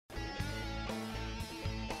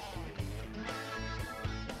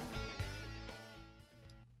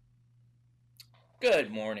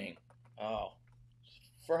Good morning. Oh,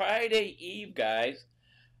 Friday Eve, guys.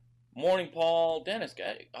 Morning, Paul. Dennis,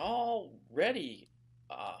 guys, already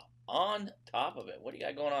on top of it. What do you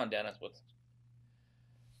got going on, Dennis?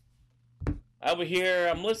 I'll be here.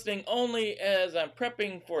 I'm listening only as I'm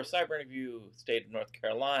prepping for a cyber interview, state of North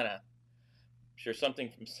Carolina. I'm sure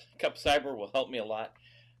something from Cup Cyber will help me a lot.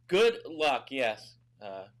 Good luck, yes.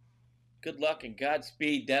 Good luck and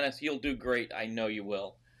Godspeed, Dennis. You'll do great. I know you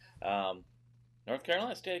will. North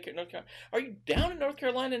Carolina, state of North Carolina. Are you down in North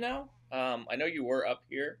Carolina now? I know you were up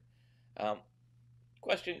here. Um,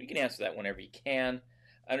 Question, you can answer that whenever you can.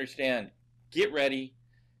 Understand, get ready,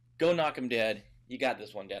 go knock him dead. You got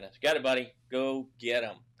this one, Dennis. You got it, buddy. Go get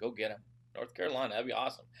him. Go get him. North Carolina, that'd be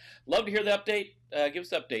awesome. Love to hear the update. Give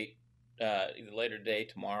us an update either later today,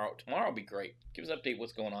 tomorrow. Tomorrow will be great. Give us an update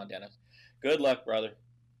what's going on, Dennis. Good luck, brother.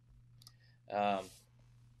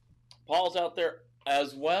 Paul's out there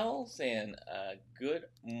as well, saying good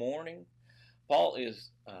morning. Paul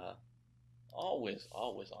is always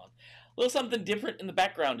on. A little something different in the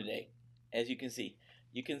background today, as you can see.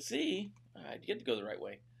 You can see, I get to go the right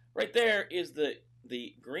way. Right there is the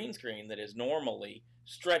green screen that is normally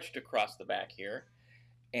stretched across the back here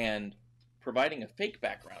and providing a fake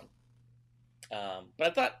background. But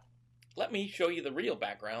I thought, let me show you the real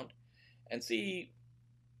background and see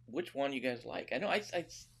which one you guys like. I know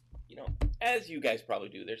you know, as you guys probably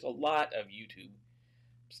do, there's a lot of YouTube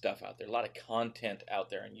stuff out there, a lot of content out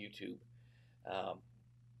there on YouTube.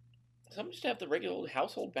 Some just have the regular old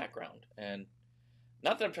household background, and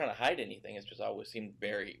not that I'm trying to hide anything. It's just always seemed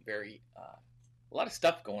very, very a lot of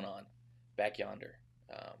stuff going on back yonder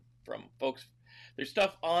from folks. There's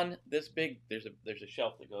stuff on this big. There's a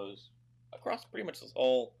shelf that goes across pretty much this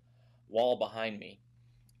whole wall behind me,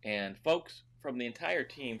 and folks from the entire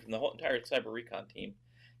team, from the whole entire Cyber Recon team,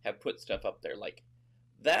 have put stuff up there. Like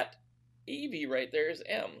that Evie right there is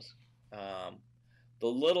M's. The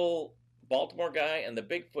little Baltimore guy and the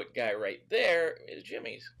Bigfoot guy right there is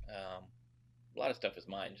Jimmy's. A lot of stuff is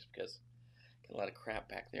mine just because I got a lot of crap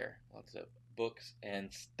back there. Lots of books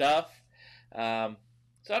and stuff. So I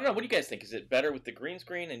don't know. What do you guys think? Is it better with the green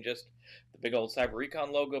screen and just the big old Cyber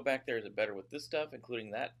Recon logo back there? Is it better with this stuff,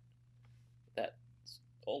 including that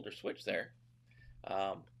older switch there?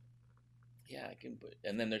 Yeah, I can put.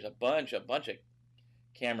 And then there's a bunch of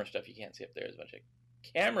camera stuff you can't see up there. There's a bunch of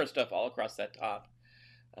camera stuff all across that top.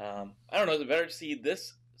 I don't know. Is it better to see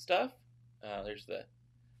this stuff? There's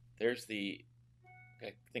the.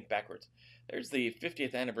 I think backwards. There's the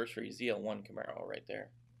 50th anniversary ZL1 Camaro right there.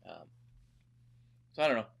 So I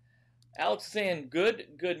don't know. Alex is saying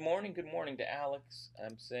good morning to Alex.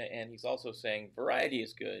 And he's also saying variety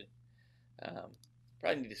is good.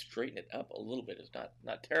 Probably need to straighten it up a little bit. It's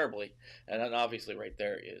not terribly. And then obviously right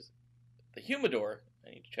there is the humidor. I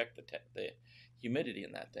need to check the humidity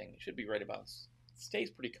in that thing. It should be right about. It stays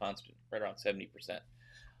pretty constant, right around 70%,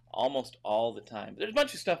 almost all the time. But there's a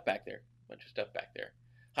bunch of stuff back there.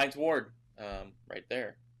 Heinz Ward, right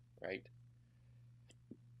there, right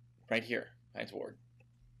here. Heinz Ward.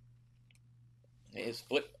 His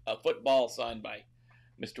a football signed by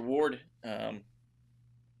Mr. Ward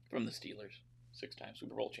from the Steelers, 6-time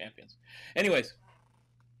Super Bowl champions. Anyways,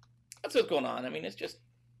 that's what's going on. I mean, it's just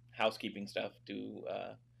housekeeping stuff to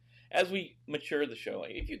as we mature the show.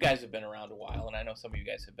 If you guys have been around a while, and I know some of you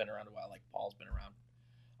guys have been around a while, like Paul's been around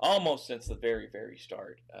almost since the very, very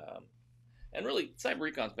start. And really, Cyber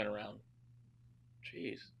Recon's been around,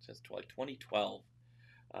 since like 2012.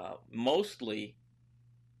 Mostly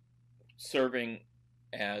serving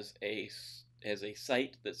as a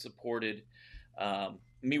site that supported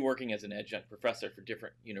me working as an adjunct professor for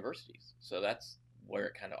different universities. So that's where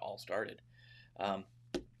it kind of all started. And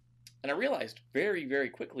I realized very, very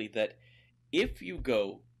quickly that if you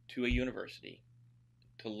go to a university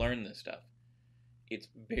to learn this stuff, it's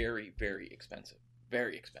very, very expensive.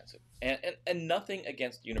 Very expensive. And nothing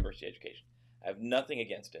against university education. I have nothing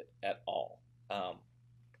against it at all.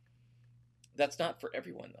 That's not for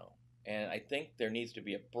everyone, though. And I think there needs to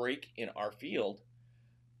be a break in our field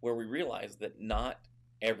where we realize that not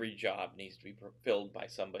every job needs to be filled by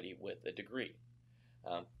somebody with a degree.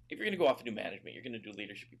 If you're going to go off and do management, you're going to do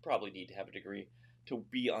leadership, you probably need to have a degree to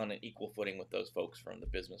be on an equal footing with those folks from the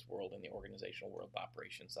business world and the organizational world, the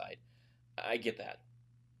operations side. I get that.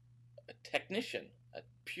 A technician, a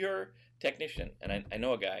pure technician, and I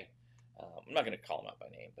know a guy, I'm not going to call him out by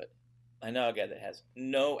name, but I know a guy that has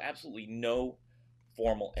absolutely no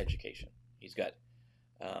formal education. He's got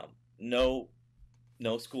no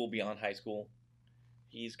school beyond high school.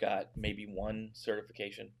 He's got maybe one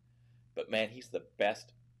certification, but man, he's the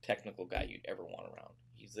best technical guy you'd ever want around.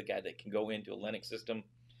 He's the guy that can go into a Linux system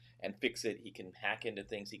and fix it. He can hack into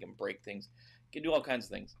things. He can break things. He can do all kinds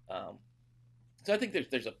of things. So I think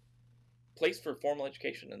there's a place for formal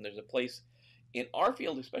education, and there's a place in our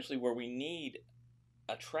field, especially, where we need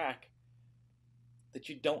a track that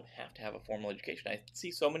you don't have to have a formal education. I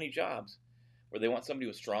see so many jobs where they want somebody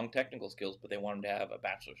with strong technical skills, but they want them to have a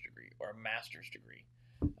bachelor's degree or a master's degree.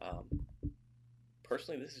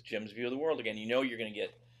 Personally, this is Jim's view of the world again. You know you're going to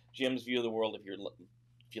get Jim's view of the world if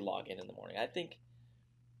you log in the morning. I think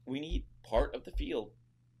we need part of the field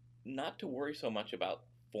not to worry so much about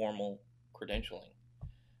formal credentialing.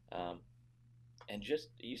 And just,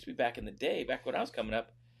 it used to be back in the day, back when I was coming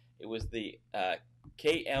up, it was the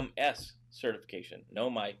KMS certification. Know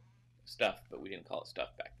my stuff, but we didn't call it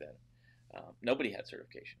stuff back then. Nobody had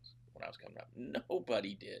certifications when I was coming up.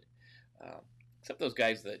 Nobody did, except those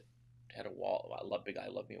guys that had a wall. I love Big I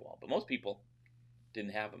Love Me wall, but most people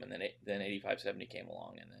didn't have them. And then 8570 came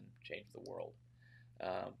along and then changed the world.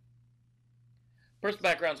 Personal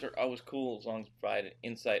backgrounds are always cool as long as they provide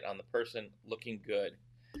insight on the person looking good.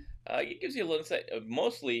 It gives you a little insight.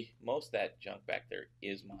 Most of that junk back there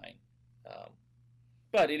is mine.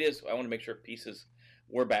 But it is, I want to make sure pieces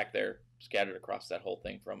were back there, scattered across that whole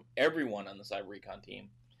thing from everyone on the Cyber Recon team.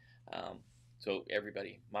 So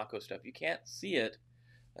everybody, Mako stuff, you can't see it,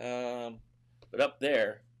 but up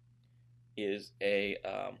there is a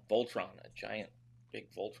Voltron, a giant, big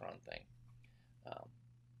Voltron thing.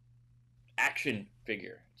 Action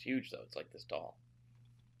figure. It's huge though. It's like this tall.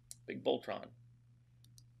 Big Voltron.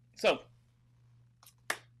 So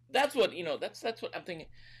that's what, that's what I'm thinking.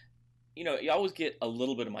 You always get a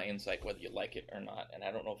little bit of my insight, whether you like it or not, and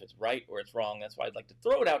I don't know if it's right or it's wrong. That's why I'd like to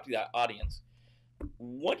throw it out to the audience.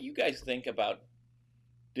 What do you guys think about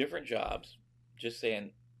different jobs? Just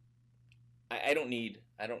saying, I don't need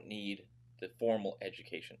the formal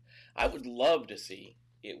education. I would love to see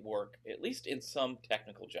it work, at least in some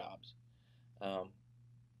technical jobs.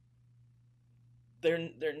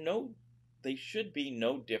 They should be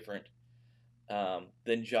no different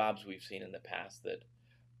than jobs we've seen in the past that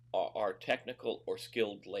are technical or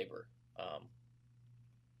skilled labor,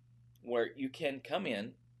 where you can come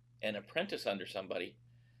in and apprentice under somebody,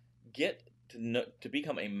 get to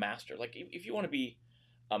become a master. Like if you want to be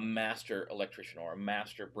a master electrician or a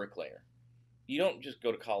master bricklayer, you don't just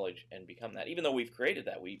go to college and become that. Even though we've created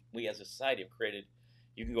that, we as a society have created,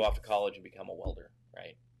 you can go off to college and become a welder,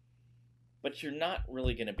 right? But you're not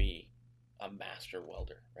really going to be a master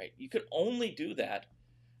welder, right? You could only do that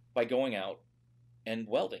by going out and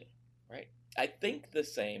welding, right? I think the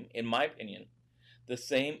same, in my opinion, the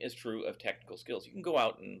same is true of technical skills. You can go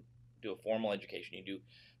out and do a formal education. You do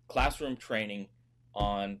classroom training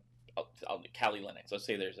on Kali Linux. Let's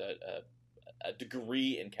say there's a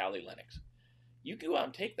degree in Kali Linux. You can go out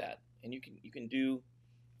and take that, and you can do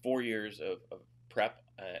 4 years of prep,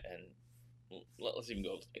 and let's even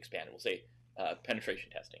go expand it. We'll say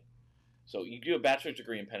penetration testing. So you do a bachelor's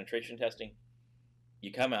degree in penetration testing.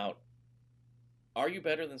 You come out. Are you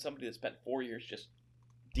better than somebody that spent 4 years just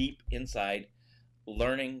deep inside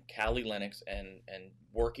learning Kali Linux and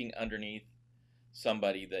working underneath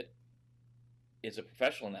somebody that is a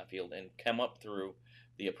professional in that field and come up through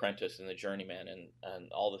the apprentice and the journeyman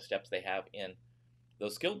and all the steps they have in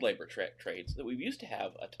those skilled labor trades that we used to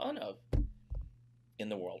have a ton of in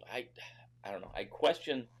the world? I don't know. I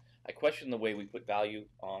question the way we put value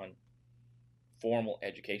on formal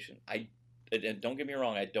education. And don't get me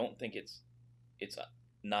wrong. I don't think it's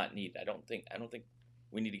not needed. I don't think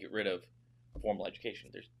we need to get rid of formal education.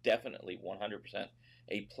 There's definitely 100%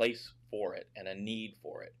 a place for it and a need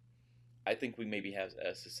for it. I think we maybe have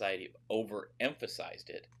a society overemphasized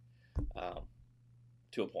it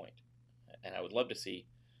to a point, and I would love to see,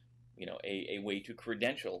 a way to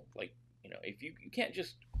credential. Like, if you can't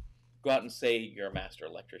just go out and say you're a master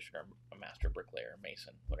electrician or a master bricklayer,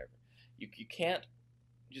 mason, whatever. You can't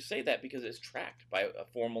just say that because it's tracked by a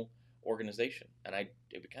formal organization. And it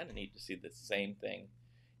would kind of need to see the same thing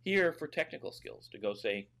here for technical skills, to go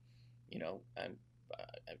say, I'm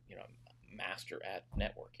a master at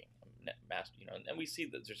networking, master, and we see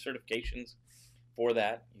that there's certifications for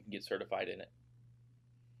that. You can get certified in it.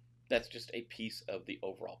 That's just a piece of the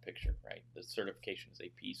overall picture, right? The certification is a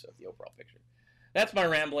piece of the overall picture. That's my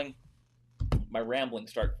rambling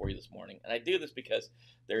start for you this morning. And I do this because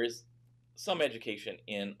there is some education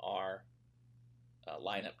in our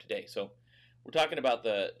lineup today. So we're talking about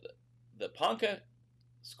the Ponca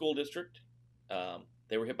School District.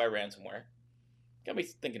 They were hit by ransomware. Got me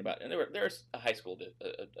thinking about it. And there's a high school,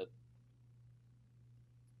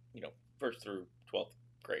 first through 12th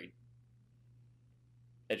grade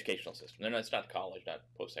educational system. It's not college, not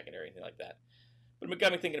post-secondary, anything like that. But it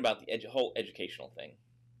got me thinking about the whole educational thing.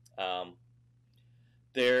 Um,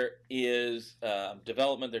 there is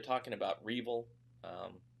development. They're talking about REvil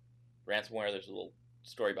ransomware. There's a little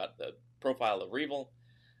story about the profile of REvil.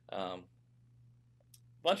 A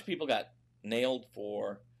bunch of people got nailed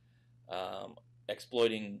for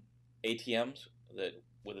exploiting ATMs that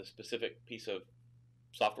with a specific piece of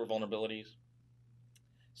software vulnerabilities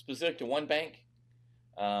specific to one bank.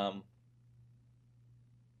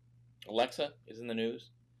 Alexa is in the news.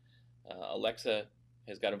 Alexa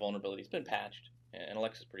has got a vulnerability. It's been patched, and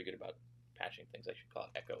Alexa's pretty good about patching things. I should call it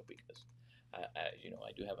Echo because, as you know,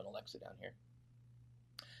 I do have an Alexa down here.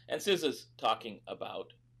 And CISA's talking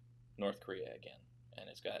about North Korea again, and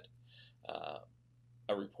it's got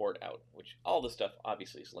a report out, which all the stuff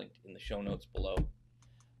obviously is linked in the show notes below.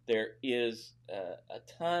 There is a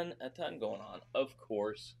ton going on, of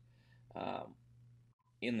course,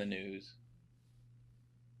 in the news.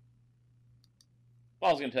 Well,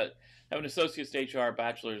 I was going to tell you, have an associate's HR,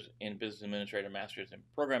 bachelor's in business administrator, master's in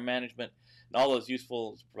program management, and all those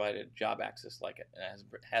useful provided job access like it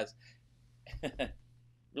has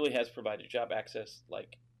really has provided job access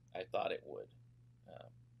like I thought it would.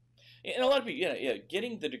 And a lot of people,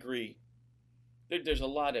 getting the degree, there's a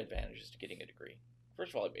lot of advantages to getting a degree.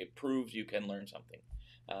 First of all, it proves you can learn something.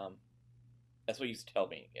 That's what you used to tell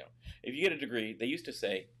me. If you get a degree, they used to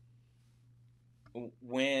say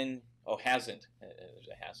hasn't. There's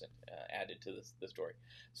a hasn't added to the story.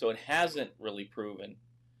 So it hasn't really proven,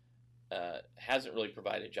 hasn't really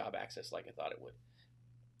provided job access like I thought it would.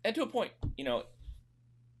 And to a point,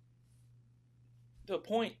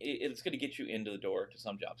 it's going to get you into the door to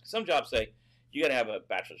some jobs. Some jobs say you got to have a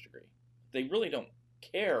bachelor's degree. They really don't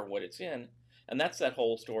care what it's in, and that's that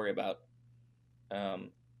whole story about,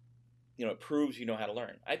 it proves you know how to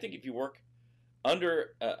learn. I think if you work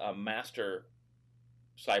under a master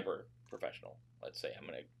cyber professional, let's say I'm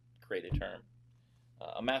going to create a term,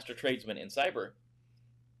 a master tradesman in cyber,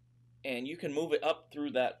 and you can move it up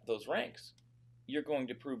through those ranks, you're going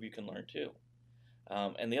to prove you can learn too.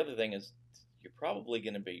 And the other thing is, you're probably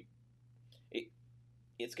going to be,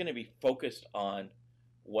 it's going to be focused on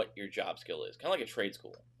what your job skill is, kind of like a trade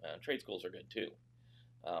school. Trade schools are good too.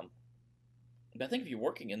 But I think if you're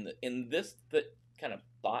working in this kind of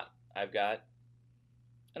thought I've got,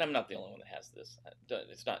 and I'm not the only one that has this.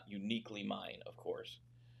 It's not uniquely mine, of course.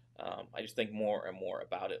 I just think more and more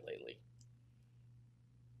about it lately.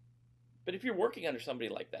 But if you're working under somebody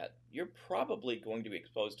like that, you're probably going to be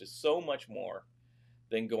exposed to so much more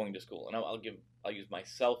than going to school. And I'll use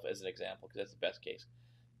myself as an example because that's the best case.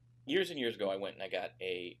 Years and years ago, I went and I got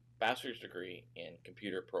a bachelor's degree in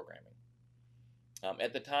computer programming.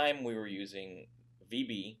 At the time, we were using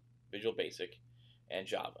VB, Visual Basic, and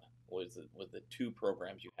Java was the two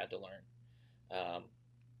programs you had to learn.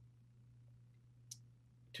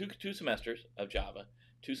 Two semesters of Java,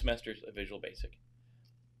 2 semesters of Visual Basic,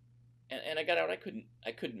 and I got out.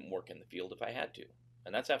 I couldn't work in the field if I had to,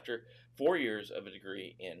 and that's after 4 years of a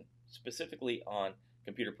degree in specifically on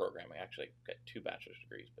computer programming. I actually got 2 bachelor's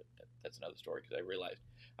degrees, but that's another story because I realized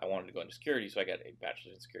I wanted to go into security, so I got a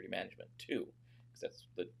bachelor's in security management too, because that's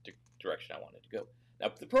the direction I wanted to go.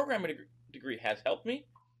 Now, the programming degree has helped me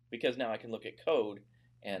because now I can look at code,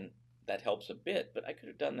 and that helps a bit, but I could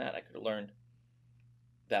have done that. I could have learned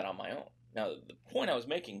that on my own. Now, the point I was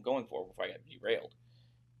making going forward before I got derailed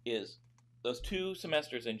is those 2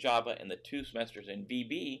 semesters in Java and the 2 semesters in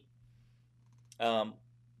VB,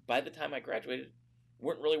 by the time I graduated,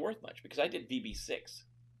 weren't really worth much because I did VB6.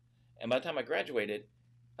 And by the time I graduated,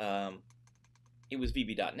 it was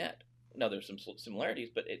VB.NET. Now, there's some similarities,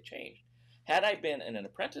 but it changed. Had I been in an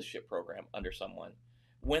apprenticeship program under someone,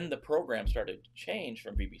 when the program started to change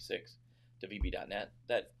from VB6 to VB.NET,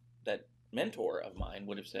 that mentor of mine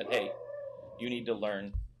would have said, hey, you need to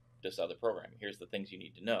learn this other program. Here's the things you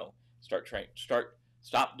need to know.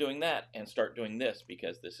 Stop doing that and start doing this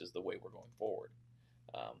because this is the way we're going forward.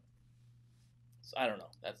 So I don't know.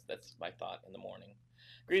 That's my thought in the morning.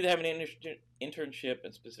 Agree that having an internship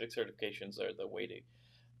and specific certifications are the way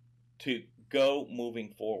to go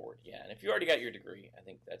moving forward. Yeah, and if you already got your degree, I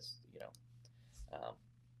think that's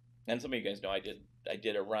and some of you guys know I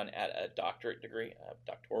did a run at a doctoral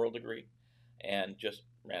degree, and just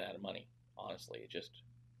ran out of money. Honestly,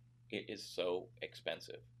 it is so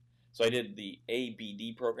expensive. So I did the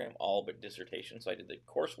ABD program, all but dissertation. So I did the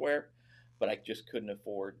courseware, but I just couldn't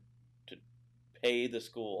afford to pay the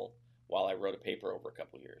school while I wrote a paper over a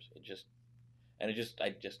couple of years.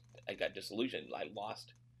 I got disillusioned. I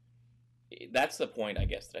lost. That's the point, I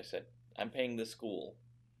guess, that I said I'm paying the school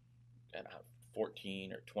at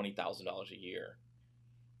 $14,000 or $20,000 a year,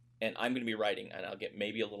 and I'm going to be writing, and I'll get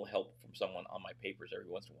maybe a little help from someone on my papers every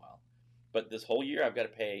once in a while. But this whole year I've got to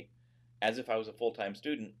pay as if I was a full-time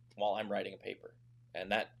student while I'm writing a paper.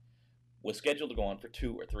 And that was scheduled to go on for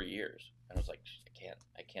 2 or 3 years. And I was like,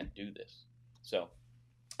 I can't do this. So,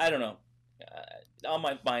 I don't know. On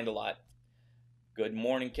my mind a lot. Good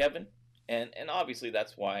morning, Kevin. And obviously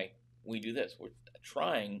that's why we do this. We're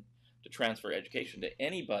trying to transfer education to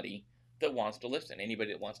anybody that wants to listen,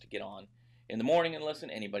 anybody that wants to get on in the morning and listen,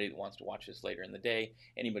 anybody that wants to watch this later in the day,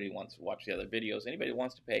 anybody who wants to watch the other videos, anybody who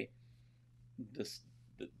wants to pay this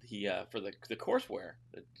for the courseware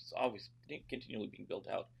that's always continually being built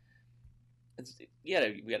out. We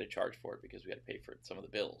got to charge for it because we got to pay for some of the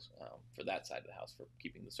bills for that side of the house, for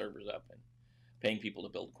keeping the servers up and paying people to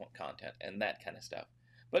build content and that kind of stuff.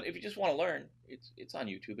 But if you just want to learn, it's on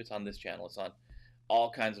YouTube, it's on this channel, it's on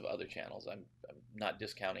all kinds of other channels. I'm not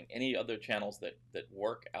discounting any other channels that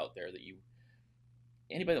work out there that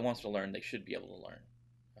anybody that wants to learn, they should be able to learn.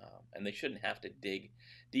 And they shouldn't have to dig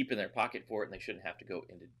deep in their pocket for it, and they shouldn't have to go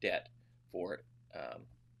into debt for it.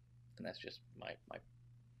 And that's just my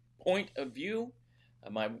point of view.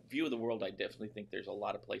 My view of the world, I definitely think there's a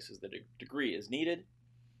lot of places that a degree is needed.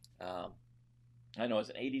 I know as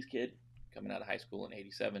an 80s kid, coming out of high school in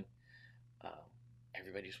 87,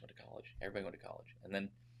 everybody just went to college. Everybody went to college. And then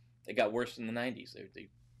it got worse in the 90s. The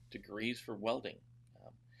degrees for welding.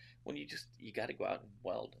 When you got to go out and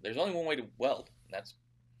weld. There's only one way to weld, and that's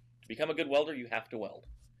to become a good welder, you have to weld.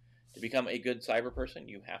 To become a good cyber person,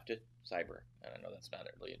 you have to cyber. And I know that's not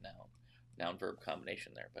really a noun-verb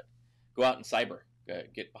combination there, but go out and cyber.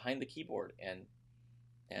 Get behind the keyboard and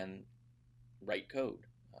write code.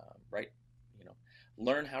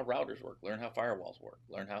 Learn how routers work. Learn how firewalls work.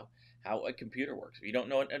 Learn how a computer works. If you don't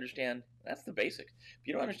know and understand, that's the basics. If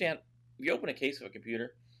you open a case of a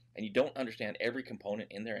computer and you don't understand every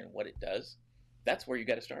component in there and what it does, that's where you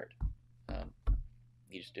got to start.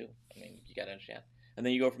 You just do. You got to understand. And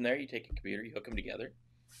then you go from there, you take a computer, you hook them together,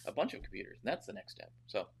 a bunch of computers, and that's the next step.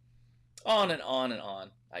 So on and on and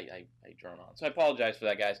on. I drone on. So I apologize for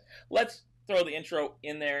that, guys. Let's throw the intro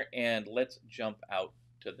in there and let's jump out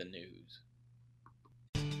to the news.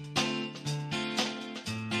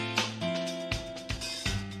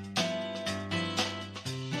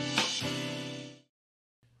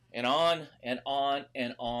 And on and on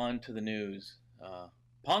and on to the news.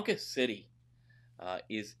 Ponca City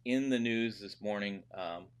is in the news this morning.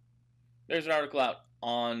 There's an article out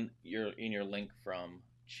in your link from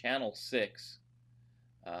Channel 6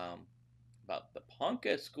 about the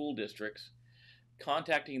Ponca school districts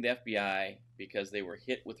contacting the FBI because they were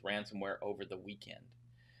hit with ransomware over the weekend.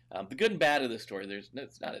 The good and bad of this story,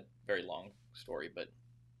 it's not a very long story, but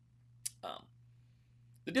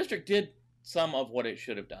the district did some of what it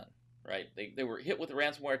should have done, right? They were hit with a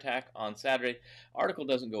ransomware attack on Saturday. Article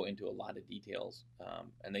doesn't go into a lot of details,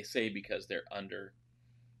 and they say because they're under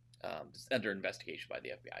investigation by the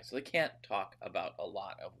FBI, so they can't talk about a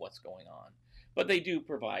lot of what's going on, but they do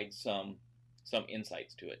provide some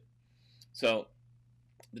insights to it. So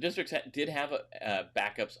the districts did have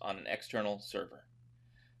backups on an external server.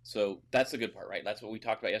 So that's the good part, right? That's what we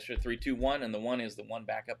talked about yesterday, 3, 2, 1, and the one is the one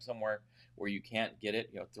backup somewhere where you can't get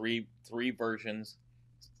it. Three versions.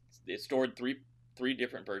 It's stored three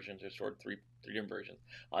different versions. They're stored three different versions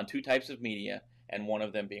on 2 types of media, and one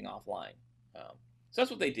of them being offline. So that's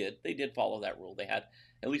what they did. They did follow that rule. They had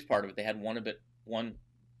at least part of it. They had one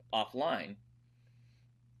offline.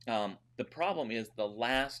 The problem is the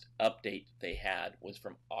last update they had was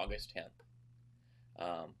from August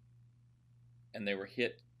 10th, and they were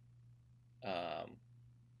hit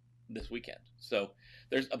this weekend. So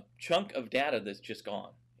there's a chunk of data that's just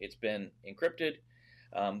gone. It's been encrypted.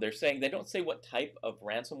 They're saying, they don't say what type of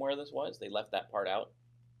ransomware this was. They left that part out.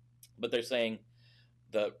 But they're saying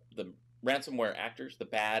the ransomware actors, the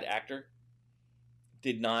bad actor,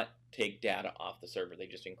 did not take data off the server. They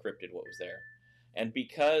just encrypted what was there. And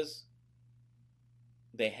because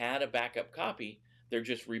they had a backup copy, they're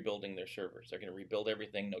just rebuilding their servers. They're going to rebuild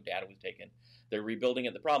everything. No data was taken. They're rebuilding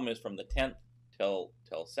it. The problem is from the 10th till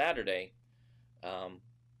Saturday,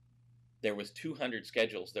 there was 200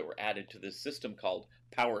 schedules that were added to this system called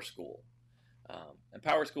PowerSchool. And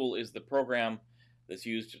PowerSchool is the program that's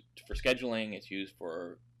used for scheduling. It's used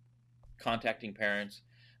for contacting parents.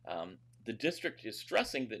 The district is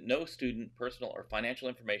stressing that no student personal or financial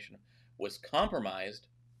information was compromised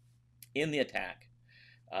in the attack,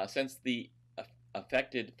 since the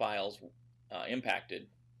affected files impacted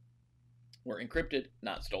were encrypted,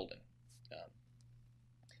 not stolen.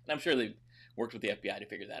 And I'm sure they worked with the FBI to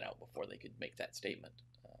figure that out before they could make that statement.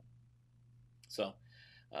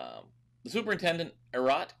 The superintendent,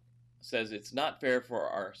 Arat, says it's not fair for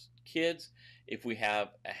our kids if we have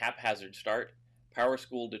a haphazard start.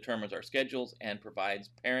 PowerSchool determines our schedules and provides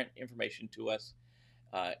parent information to us.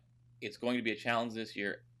 It's going to be a challenge this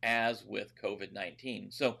year, as with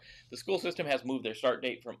COVID-19. So the school system has moved their start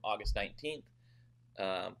date from August 19th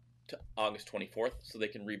to August 24th so they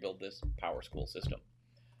can rebuild this PowerSchool system.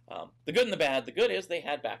 The good and the bad. The good is they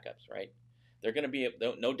had backups, right? They're going to be,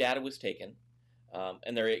 no data was taken,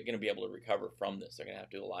 and they're going to be able to recover from this. They're going to have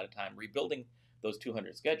to do a lot of time rebuilding those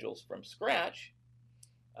 200 schedules from scratch,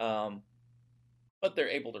 but they're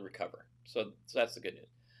able to recover. So that's the good news.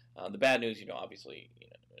 The bad news, obviously,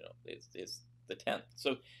 it's the 10th.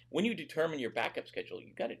 So when you determine your backup schedule,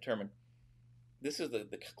 you've got to determine, this is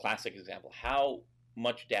the classic example, how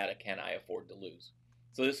much data can I afford to lose?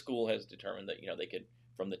 So this school has determined that, they could,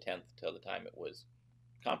 from the 10th till the time it was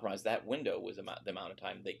compromised, that window was the amount of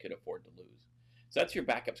time they could afford to lose. So that's your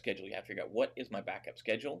backup schedule. You have to figure out, what is my backup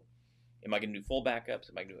schedule? Am I going to do full backups?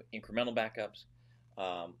 Am I going to do incremental backups?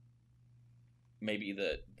 Maybe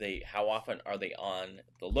how often are they on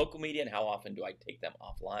the local media, and how often do I take them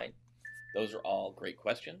offline? Those are all great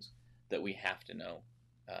questions that we have to know.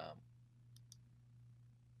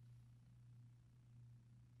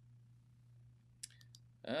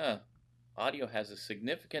 Audio has a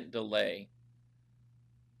significant delay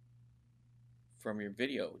from your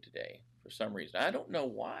video today for some reason. I don't know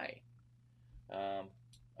why. A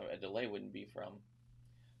delay wouldn't be from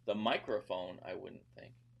the microphone, I wouldn't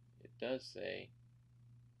think. It does say.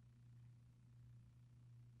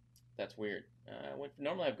 That's weird.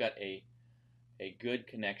 Normally I've got a good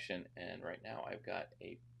connection, and right now I've got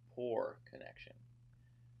a poor connection.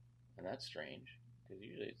 And that's strange, because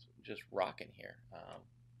usually it's just rocking here.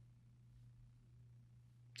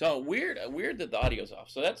 So weird that the audio's off.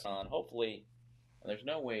 So that's on. Hopefully, there's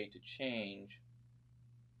no way to change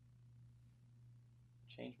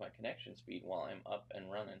my connection speed while I'm up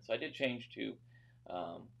and running. So I did change to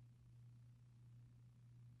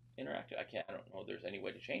interactive. I don't know if there's any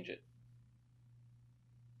way to change it.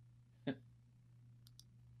 If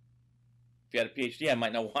you had a PhD, I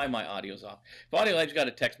might know why my audio's off. If I just got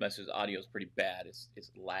a text message, the audio's pretty bad. It's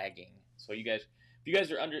lagging. So you guys,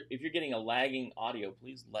 if you're getting a lagging audio,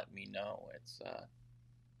 please let me know. It's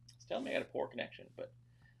telling me I got a poor connection, but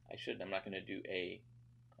I shouldn't. I'm not going to do a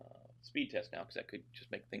speed test now, because that could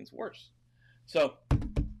just make things worse. So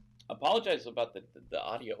apologize about the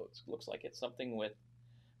audio. It looks like it's something with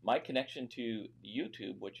my connection to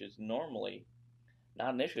YouTube, which is normally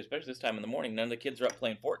not an issue, especially this time in the morning. None of the kids are up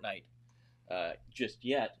playing Fortnite just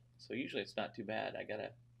yet, so usually it's not too bad. I gotta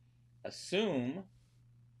assume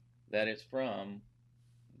that it's from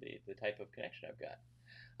the type of connection I've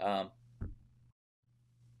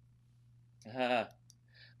got.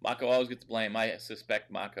 Mako always gets blame. I suspect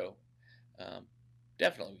Mako. We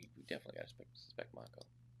definitely gotta suspect Mako.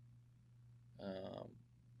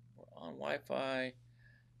 We're on Wi-Fi.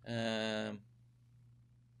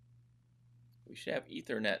 We should have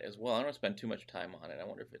Ethernet as well. I don't want to spend too much time on it. I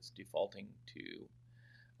wonder if it's defaulting to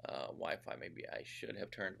Wi-Fi. Maybe I should have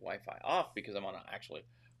turned Wi-Fi off, because I'm on an actually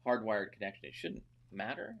hardwired connection. It shouldn't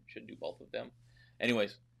matter. It should do both of them.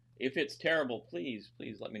 Anyways, if it's terrible, please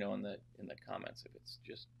let me know in the comments if it's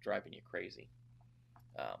just driving you crazy.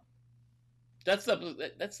 That's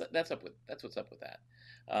what's up with that.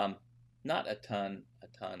 Not a ton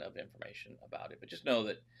of information about it, but just know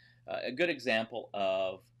that a good example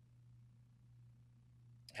of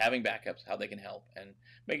having backups, how they can help, and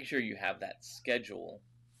making sure you have that schedule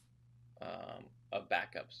of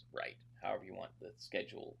backups right, however you want the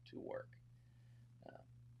schedule to work.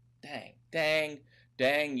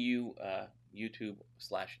 Dang you, YouTube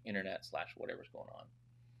 / internet / whatever's going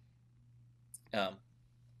on.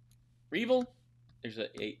 Revel, there's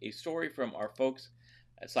a story from our folks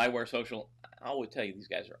at Cyware Social. I always tell you, these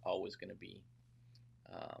guys are always going to be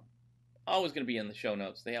in the show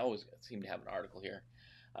notes. They always seem to have an article here.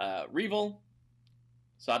 Revel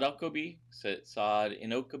Sadinokobi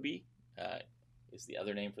is the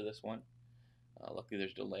other name for this one. Luckily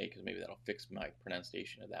there's a delay, because maybe that'll fix my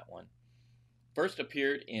pronunciation of that one. First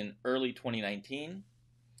appeared in early 2019.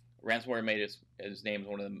 Ransomware made its name as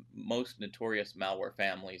one of the most notorious malware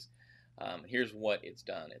families. Here's what it's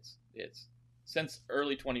done. It's since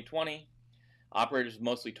early 2020, operators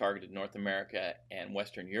mostly targeted North America and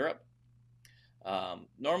Western Europe.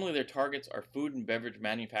 Normally their targets are food and beverage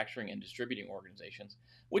manufacturing and distributing organizations,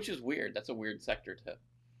 which is weird. That's a weird sector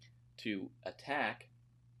to attack.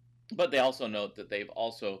 But they also note that they've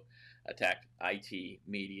also attacked IT,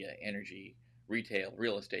 media, energy, retail,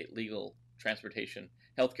 real estate, legal, transportation,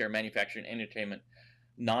 healthcare, manufacturing, entertainment,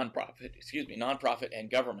 nonprofit, and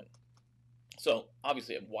government. So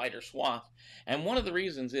obviously a wider swath. And one of the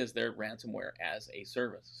reasons is their ransomware as a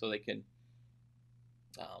service. So they can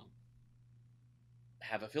um,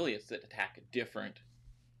 have affiliates that attack different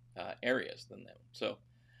areas than them. So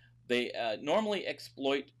they normally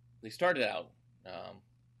exploit. They started out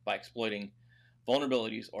by exploiting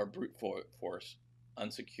vulnerabilities or brute force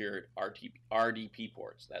unsecured RDP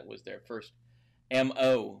ports. That was their first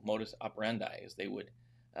modus operandi. Is they would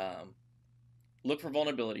look for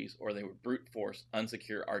vulnerabilities or they would brute force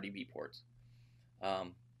unsecure RDP ports.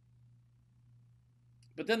 But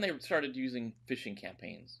then they started using phishing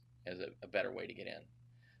campaigns as a better way to get in.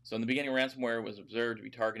 So in the beginning, ransomware was observed to be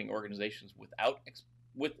targeting organizations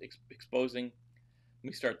exposing. Let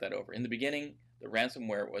me start that over. In the beginning, the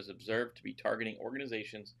ransomware was observed to be targeting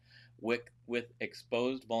organizations with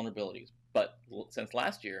exposed vulnerabilities. But since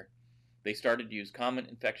last year, they started to use common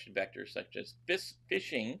infection vectors such as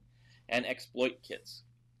phishing and exploit kits.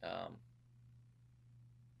 So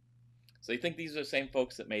they think these are the same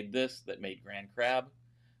folks that made Grand Crab,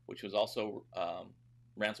 which was also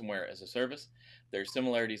ransomware as a service. There's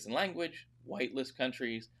similarities in language, whitelist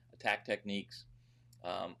countries, attack techniques.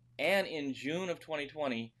 And in June of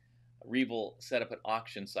 2020, REvil set up an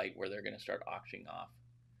auction site where they're going to start auctioning off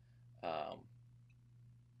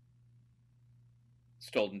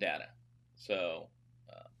stolen data. So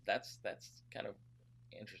that's kind of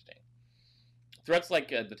interesting. Threats like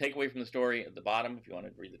the takeaway from the story at the bottom, if you want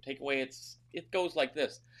to read the takeaway, it goes like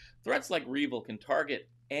this. Threats like REvil can target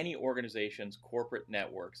any organization's corporate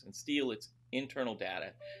networks and steal its internal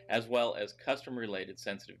data as well as customer-related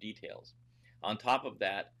sensitive details. On top of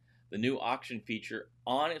that, the new auction feature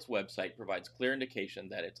on its website provides clear indication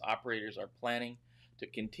that its operators are planning to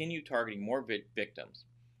continue targeting more victims.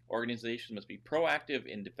 Organizations must be proactive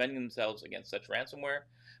in defending themselves against such ransomware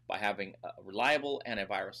by having reliable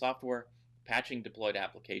antivirus software, patching deployed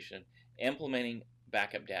application, implementing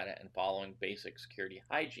backup data, and following basic security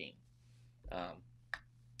hygiene.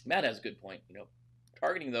 Matt has a good point.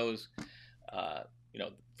 Targeting those,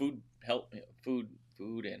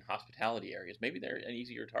 food and hospitality areas, maybe they're an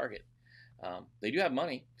easier target. They do have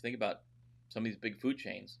money. If you think about some of these big food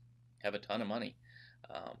chains, have a ton of money.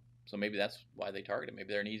 So maybe that's why they target it.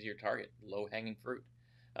 Maybe they're an easier target, low-hanging fruit.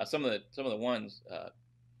 Some of the ones,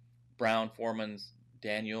 Brown Forman's,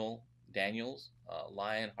 Daniels,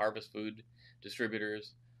 Lion Harvest Food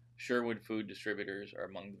Distributors, Sherwood Food Distributors are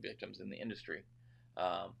among the victims in the industry.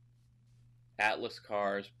 Atlas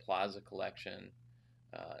Cars, Plaza Collection,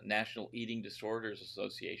 National Eating Disorders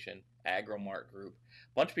Association, Agromart Group.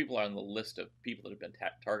 A bunch of people are on the list of people that have been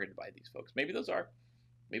targeted by these folks. Maybe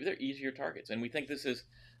they're easier targets. And we think this is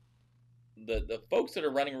the folks that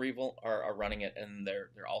are running REvil are running it, and they're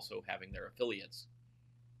also having their affiliates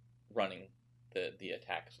running the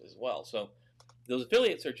attacks as well. So those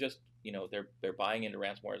affiliates are just, they're buying into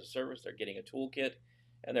ransomware as a service, they're getting a toolkit,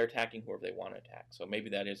 and they're attacking whoever they want to attack. So maybe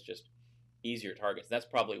that is just easier targets. That's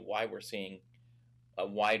probably why we're seeing a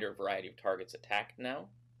wider variety of targets attacked now,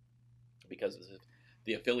 because of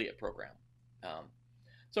the affiliate program.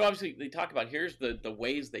 So obviously they talk about, here's the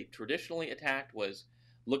ways they traditionally attacked was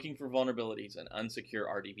looking for vulnerabilities and unsecure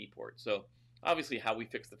RDP ports. So obviously how we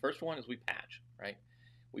fix the first one is we patch, right?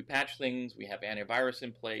 We patch things, we have antivirus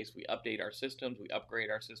in place, we update our systems, we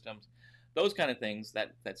upgrade our systems, those kind of things,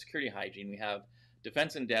 that security hygiene. We have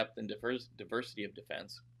defense in depth and diversity of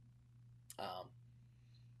defense.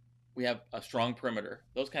 We have a strong perimeter,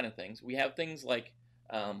 those kind of things. We have things like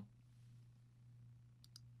our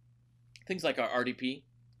RDP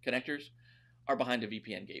connectors are behind a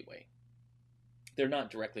VPN gateway. They're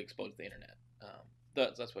not directly exposed to the internet.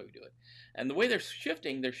 That's why we do it. And the way they're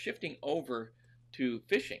shifting over to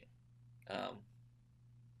phishing.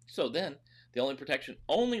 So then, the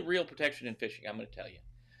only real protection in phishing, I'm going to tell you,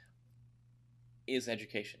 is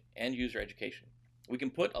education, end user education. We can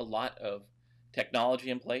put a lot of technology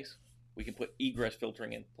in place. We can put egress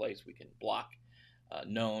filtering in place. We can block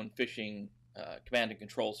known phishing command and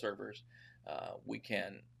control servers. We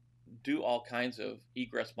can do all kinds of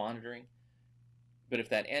egress monitoring. But if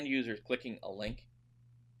that end user is clicking a link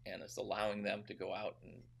and it's allowing them to go out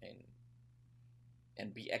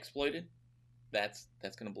and be exploited, that's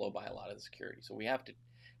going to blow by a lot of the security. So we have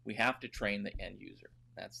to train the end user.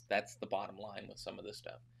 That's the bottom line with some of this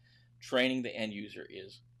stuff. Training the end user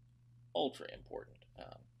is ultra important.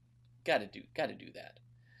 Got to do that.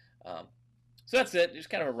 So that's it. Just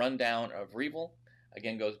kind of a rundown of REvil.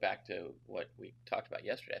 Again, goes back to what we talked about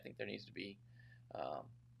yesterday. I think there needs to be a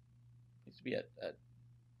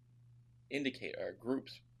indicator or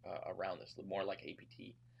groups around this, more like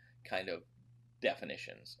APT kind of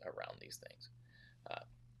definitions around these things.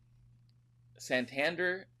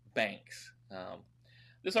 Santander Banks.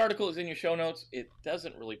 This article is in your show notes. It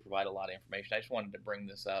doesn't really provide a lot of information. I just wanted to bring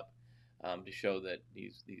this up to show that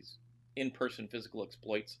these in-person physical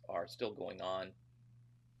exploits are still going on.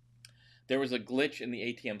 There was a glitch in the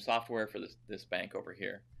ATM software for this bank over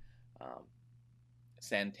here,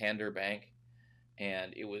 Santander Bank,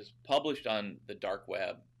 and it was published on the dark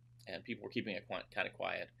web, and people were keeping it kind of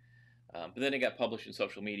quiet. But then it got published in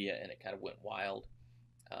social media, and it kind of went wild.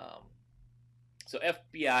 So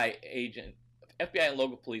FBI and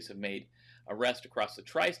local police have made arrests across the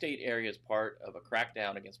tri-state area as part of a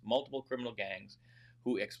crackdown against multiple criminal gangs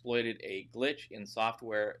who exploited a glitch in the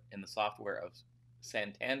software of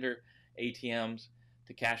Santander ATMs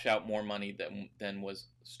to cash out more money than was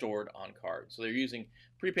stored on cards. So they're using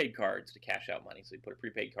prepaid cards to cash out money. So they put a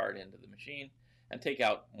prepaid card into the machine and take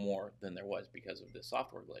out more than there was because of this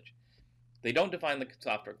software glitch. They don't define the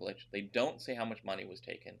software glitch. They don't say how much money was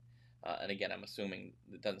taken. And again, I'm assuming,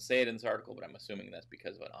 it doesn't say it in this article, but I'm assuming that's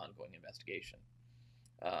because of an ongoing investigation.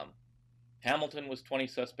 Hamilton was 20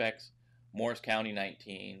 suspects, Morris County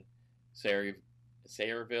 19,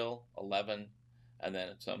 Sayreville 11, and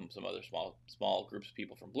then some other small groups of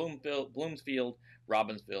people from Bloomsfield,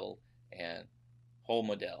 Robbinsville, and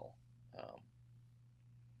Holmedel.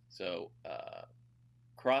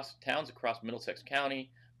 Towns across Middlesex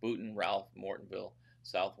County, Boonton, Ralph, Mortonville,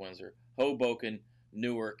 South Windsor, Hoboken,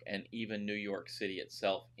 Newark, and even New York City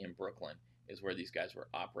itself in Brooklyn is where these guys were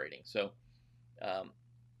operating. So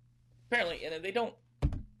apparently, and they don't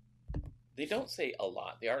say a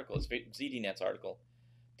lot. The article is ZDNet's article.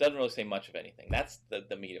 Doesn't really say much of anything. That's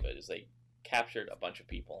the meat of it, is they captured a bunch of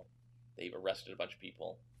people. They've arrested a bunch of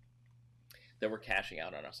people that were cashing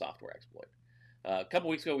out on a software exploit. A couple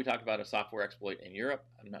weeks ago, we talked about a software exploit in Europe.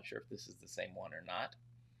 I'm not sure if this is the same one or not,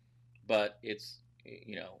 but it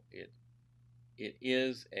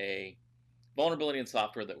is a vulnerability in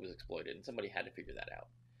software that was exploited, and somebody had to figure that out.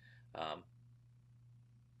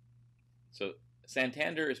 So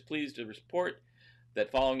Santander is pleased to report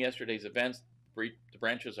that following yesterday's events, the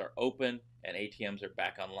branches are open and ATMs are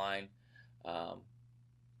back online,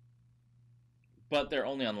 but they're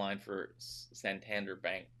only online for Santander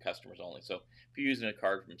Bank customers only. So if you're using a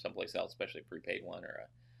card from someplace else, especially a prepaid one or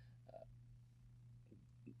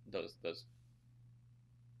those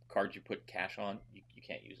cards you put cash on, you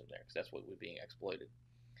can't use them there because that's what was being exploited.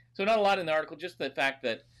 So not a lot in the article, just the fact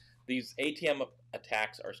that these ATM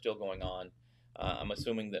attacks are still going on. I'm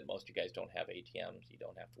assuming that most of you guys don't have ATMs. You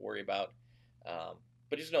don't have to worry about.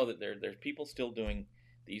 But just know that there's people still doing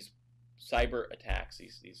these cyber attacks,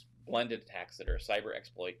 these blended attacks that are a cyber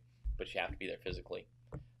exploit, but you have to be there physically.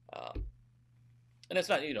 And it's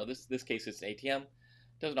not, this case it's an ATM.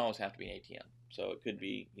 It doesn't always have to be an ATM. So it could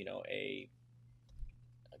be, a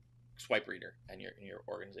swipe reader in your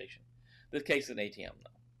organization. This case is an ATM,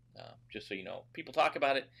 though. Just so you know, people talk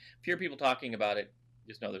about it. If you hear people talking about it,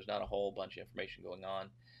 just know there's not a whole bunch of information going on.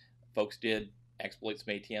 Folks did exploit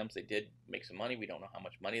some ATMs. They did make some money. We don't know how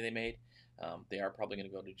much money they made. They are probably going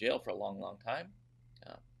to go to jail for a long, long time.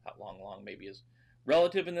 How long maybe is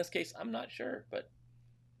relative in this case, I'm not sure. But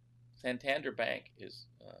Santander Bank is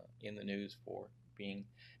in the news for being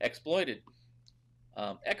exploited.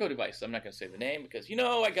 Echo device. I'm not going to say the name because,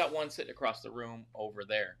 I got one sitting across the room over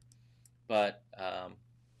there. But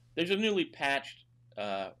there's a newly patched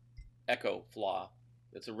Echo flaw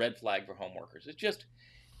that's a red flag for home workers. It's just,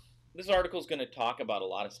 this article is going to talk about a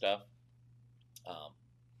lot of stuff.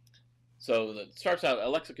 So it starts out,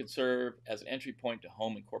 Alexa could serve as an entry point to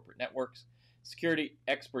home and corporate networks. Security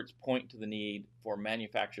experts point to the need for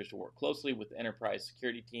manufacturers to work closely with enterprise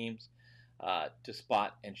security teams to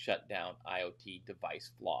spot and shut down IoT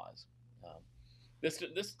device flaws. This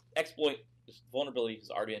exploit, this vulnerability has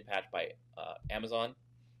already been patched by Amazon.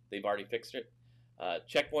 They've already fixed it.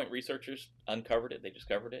 Checkpoint researchers uncovered it. They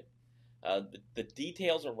discovered it. The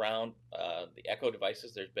details around the Echo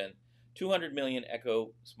devices, there's been 200 million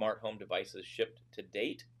Echo smart home devices shipped to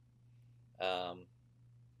date.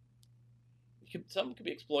 Some could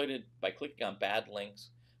be exploited by clicking on bad links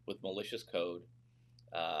with malicious code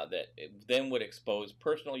that then would expose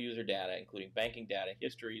personal user data, including banking data,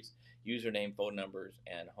 histories, username, phone numbers,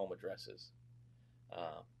 and home addresses.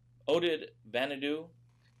 Oded Vanadu,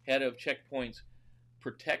 head of Checkpoint's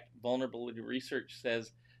Protect Vulnerability Research,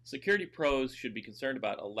 says security pros should be concerned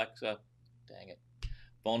about Alexa,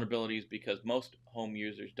 vulnerabilities because most home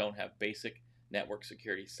users don't have basic network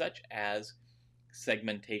security, such as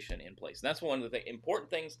segmentation in place. And that's one of the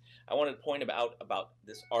important things I wanted to point out about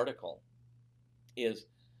this article is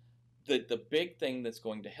the big thing that's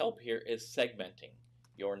going to help here is segmenting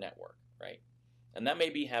your network, right? And that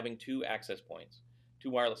may be having two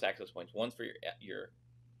wireless access points. One's for your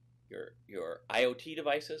IoT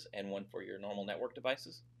devices and one for your normal network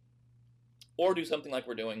devices. or do something like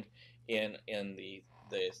we're doing in the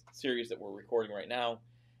series that we're recording right now,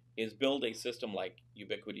 is build a system like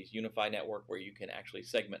Ubiquiti's Unify network where you can actually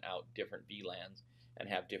segment out different VLANs and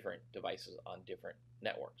have different devices on different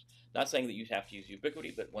networks. Not saying that you have to use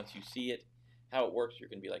Ubiquiti, but once you see it, how it works, you're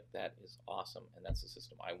going to be like, that is awesome, and that's the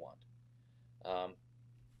system I want.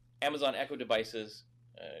 Amazon Echo devices,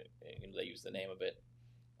 they use the name of it,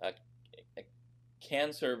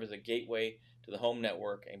 can serve as a gateway to the home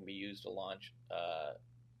network and be used to launch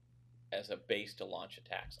as a base to launch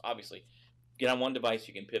attacks. Obviously, get on one device,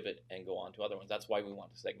 you can pivot and go on to other ones. That's why we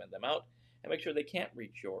want to segment them out and make sure they can't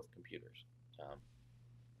reach your computers.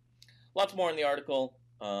 Lots more in the article.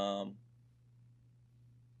 This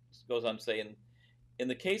goes on to say, in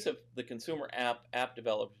the case of the consumer app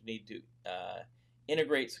developers need to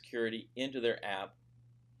integrate security into their app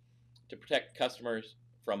to protect customers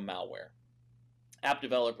from malware. App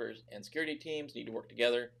developers and security teams need to work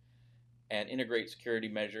together and integrate security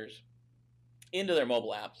measures into their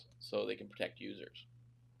mobile apps so they can protect users.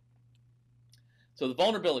 So the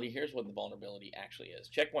vulnerability, here's what the vulnerability actually is.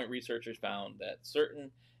 Checkpoint researchers found that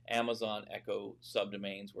certain Amazon Echo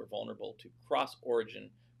subdomains were vulnerable to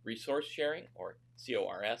cross-origin resource sharing, or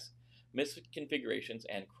CORS, misconfigurations,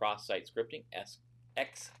 and cross-site scripting,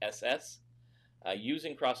 XSS.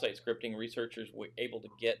 Using cross-site scripting, researchers were able to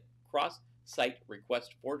get cross-site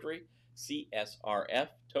request forgery, CSRF,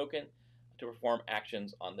 token to perform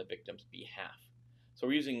actions on the victim's behalf. So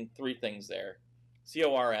we're using three things there: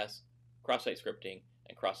 CORS, cross-site scripting,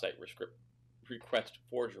 and cross-site request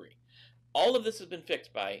forgery. All of this has been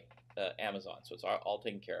fixed by Amazon, so it's all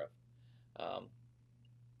taken care of.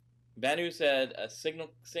 Banu said a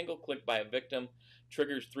single click by a victim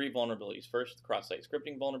triggers three vulnerabilities. First, the cross-site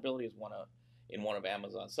scripting vulnerability is in one of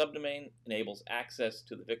Amazon's subdomain, enables access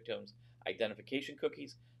to the victim's identification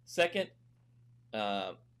cookies. Second,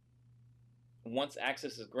 once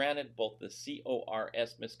access is granted, both the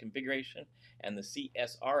CORS misconfiguration and the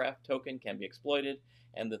CSRF token can be exploited,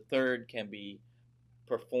 and the third can be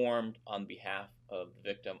performed on behalf of the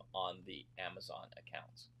victim on the Amazon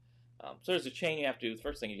accounts. So there's a chain you have to do. The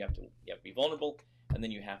first thing you have to be vulnerable, and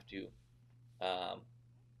then you have to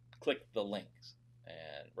click the links.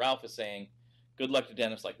 And Ralph is saying, good luck to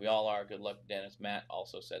Dennis, like we all are. Good luck to Dennis. Matt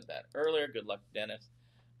also said that earlier. Good luck to Dennis.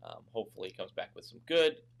 Hopefully he comes back with some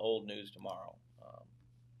good old news tomorrow.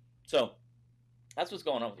 So that's what's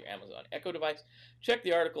going on with your Amazon Echo device. Check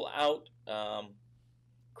the article out.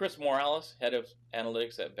 Chris Morales, head of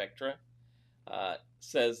analytics at Vectra,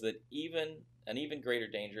 says that an even greater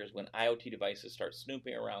danger is when IoT devices start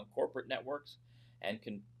snooping around corporate networks and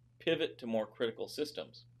can pivot to more critical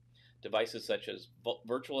systems. Devices such as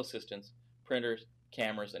virtual assistants, printers,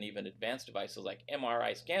 cameras, and even advanced devices like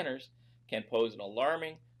MRI scanners can pose an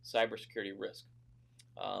alarming cybersecurity risk.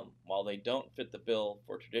 While they don't fit the bill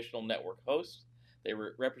for traditional network hosts, they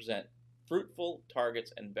represent fruitful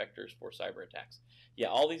targets and vectors for cyber attacks. Yeah,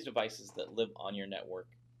 all these devices that live on your network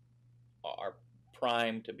are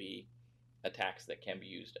primed to be attacks that can be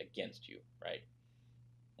used against you, right?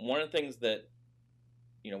 One of the things that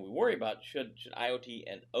we worry about, should IoT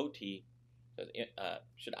and OT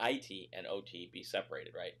should IT and OT be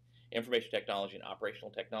separated, right? Information technology and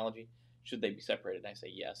operational technology, should they be separated? And I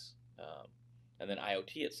say yes. And then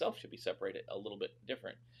IoT itself should be separated a little bit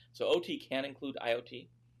different. So OT can include IoT,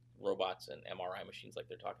 robots and MRI machines like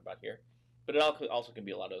they're talking about here, but it also can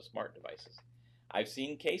be a lot of smart devices. I've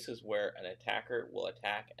seen cases where an attacker will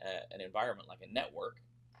attack an environment like a network,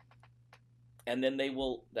 and then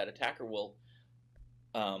that attacker will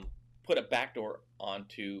put a backdoor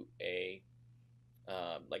onto a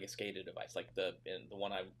like a SCADA device, like the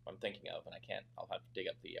one I'm thinking of, and I'll have to dig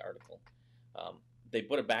up the article. They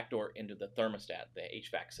put a backdoor into the thermostat, the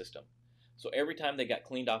HVAC system. So every time they got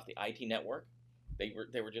cleaned off the IT network, they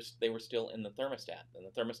were still in the thermostat, and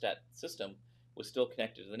the thermostat system was still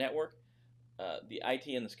connected to the network. The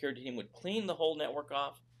IT and the security team would clean the whole network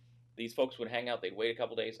off. These folks would hang out, they'd wait a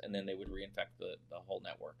couple days, and then they would reinfect the whole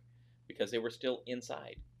network because they were still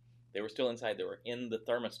inside. They were still inside. They were in the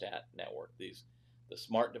thermostat network. The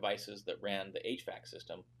smart devices that ran the HVAC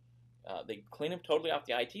system, they clean them totally off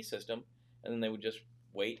the IT system, and then they would just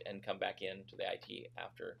wait and come back into the IT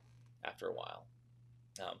after a while.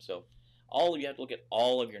 So you have to look at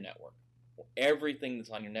all of your network. Everything that's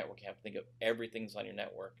on your network, you have to think of everything that's on your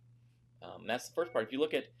network. That's the first part. If you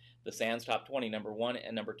look at the SANS Top 20, number 1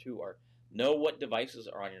 and number 2 are know what devices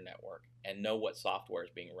are on your network and know what software is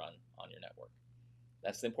being run on your network.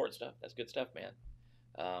 That's the important stuff. That's good stuff, man.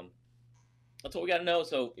 That's what we got to know.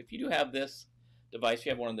 So if you do have this device,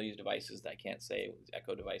 you have one of these devices that I can't say,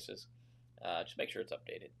 Echo devices, just make sure it's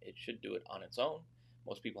updated. It should do it on its own,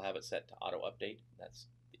 Most people have it set to auto update. That's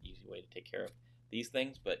the easy way to take care of these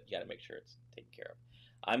things, but you got to make sure it's taken care of.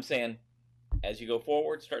 I'm saying as you go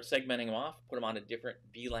forward, start segmenting them off, put them on a different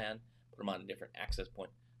VLAN, put them on a different access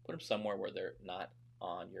point, put them somewhere where they're not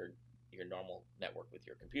on your normal network with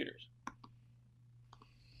your computers.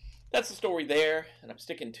 That's the story there, and I'm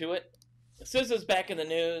sticking to it. CISA's back in the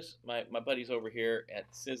news. My buddies over here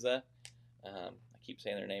at CISA, I keep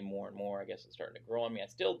saying their name more and more. I guess it's starting to grow on me. I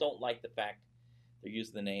still don't like the fact they're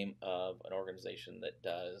using the name of an organization that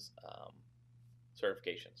does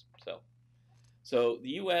certifications. So the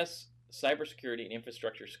U.S. Cybersecurity and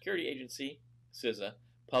Infrastructure Security Agency, CISA,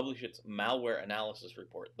 published its malware analysis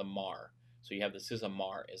report, the MAR. So you have the CISA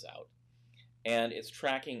MAR is out. And it's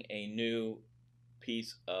tracking a new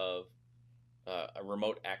piece of a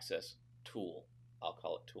remote access tool. I'll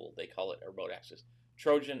call it tool. They call it a remote access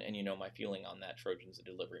Trojan, and you know my feeling on that. Trojan's a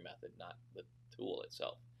delivery method, not the tool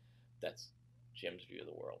itself. That's Jim's view of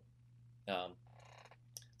the world. So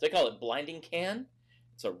they call it Blinding Can.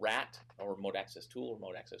 It's a RAT, a remote access tool,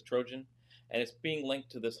 remote access Trojan, and it's being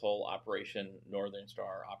linked to this whole Operation Northern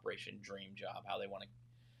Star, Operation Dream Job. How they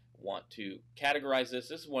want to categorize this.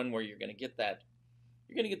 This is one where you're going to get that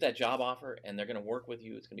job offer, and they're going to work with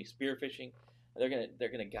you. It's going to be spear phishing. They're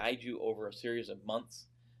going to guide you over a series of months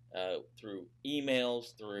through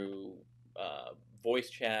emails, through voice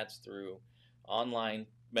chats, through online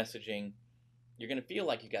messaging. You're going to feel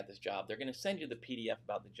like you got this job. They're going to send you the PDF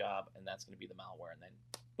about the job, and that's going to be the malware, and then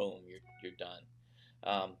boom, you're done.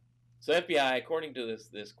 So FBI, according to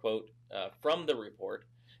this quote from the report,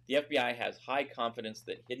 the FBI has high confidence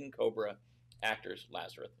that Hidden Cobra actors,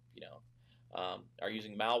 Lazarus, are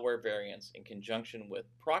using malware variants in conjunction with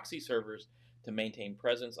proxy servers to maintain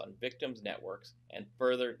presence on victims' networks and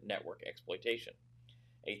further network exploitation.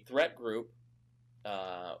 A threat group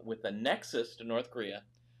with a nexus to North Korea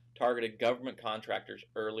targeted government contractors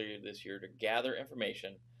earlier this year to gather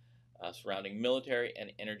information surrounding military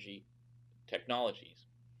and energy technologies.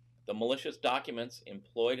 The malicious documents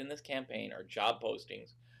employed in this campaign are job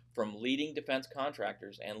postings from leading defense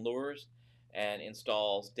contractors and lures and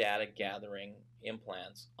installs data gathering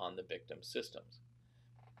implants on the victim's systems.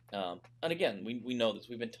 And again, we know this.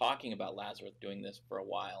 We've been talking about Lazarus doing this for a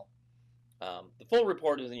while. The full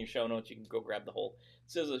report is in your show notes. You can go grab the whole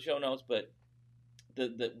CISA show notes, but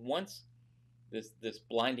once this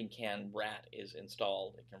Blinding Can RAT is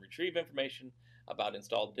installed, it can retrieve information about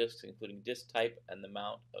installed disks, including disk type and the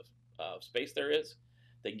amount of space there is.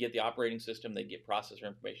 They can get the operating system, they get processor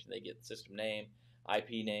information, they get system name,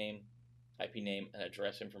 IP name and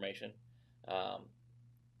address information,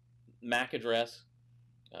 MAC address,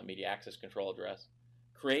 media access control address,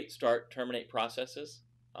 create, start, terminate processes,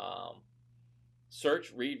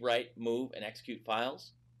 search, read, write, move, and execute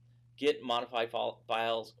files, get, modify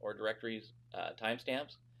files or directories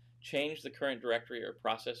timestamps, change the current directory or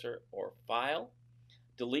processor or file,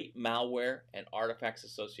 delete malware and artifacts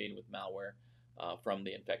associated with malware from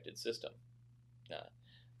the infected system.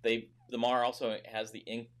 The MAR also has the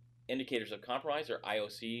indicators of compromise, or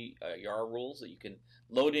IOC YAR rules that you can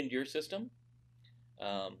load into your system.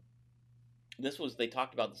 They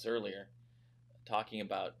talked about this earlier, talking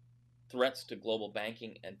about threats to global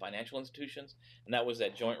banking and financial institutions, and that was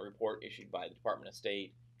that joint report issued by the Department of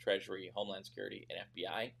State, Treasury, Homeland Security, and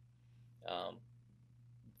FBI,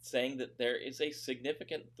 saying that there is a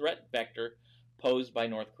significant threat vector posed by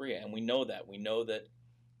North Korea, and we know that. We know that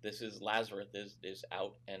this is Lazarus is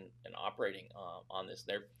out and operating on this.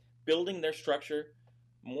 They're building their structure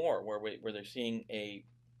more, where they're seeing a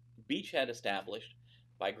beachhead established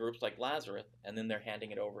by groups like Lazarus, and then they're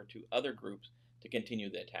handing it over to other groups to continue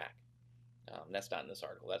the attack. That's not in this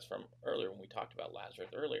article. That's from earlier when we talked about Lazarus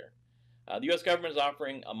earlier. The U.S. government is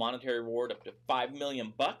offering a monetary reward up to $5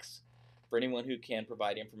 million for anyone who can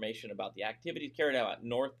provide information about the activities carried out at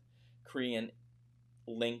North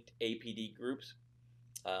Korean-linked APD groups.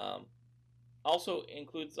 Also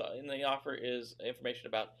includes in the offer is information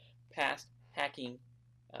about past hacking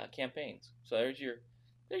campaigns. So there's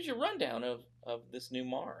your rundown of this new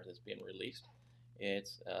MAR that's being released.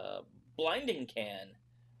 It's Blinding Can,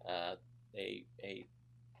 a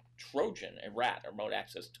Trojan, a RAT, a remote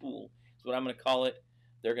access tool, is what I'm going to call it.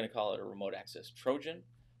 They're going to call it a remote access Trojan.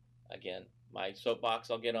 Again, my soapbox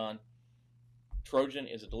I'll get on. Trojan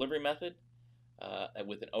is a delivery method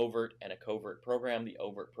with an overt and a covert program. The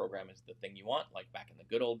overt program is the thing you want, like back in the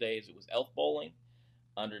good old days, it was elf bowling.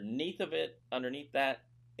 Underneath that,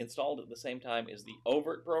 installed at the same time, is the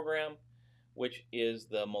overt program, which is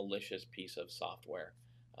the malicious piece of software.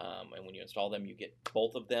 And when you install them, you get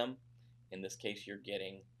both of them. In this case, you're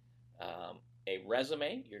getting a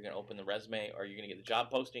resume. You're going to open the resume, or you're going to get the job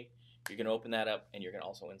posting. You're going to open that up, and you're going to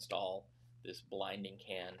also install this blinding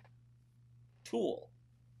can tool.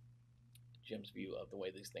 Jim's view of the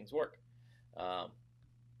way these things work.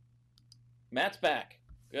 Matt's back.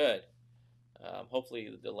 Good. Hopefully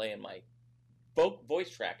the delay in my voice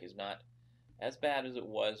track is not as bad as it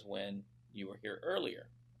was when you were here earlier.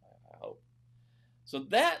 I hope. So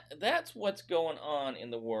that's what's going on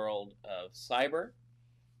in the world of cyber.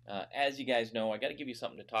 As you guys know, I got to give you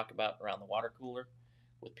something to talk about around the water cooler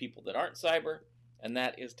with people that aren't cyber, and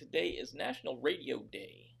that is today is National Radio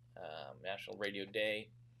Day. National Radio Day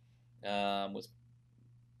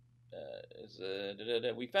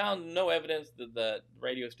we found no evidence that the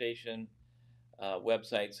radio station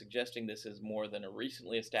website suggesting this is more than a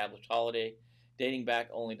recently established holiday dating back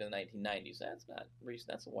only to the 1990s. That's not recent,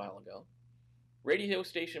 that's a while ago. Radio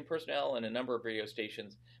station personnel and a number of radio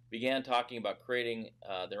stations began talking about creating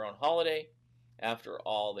their own holiday. After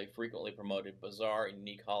all, they frequently promoted bizarre and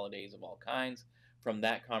unique holidays of all kinds. From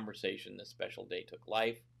that conversation, this special day took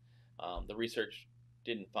life. The research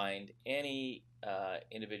didn't find any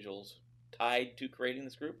individuals tied to creating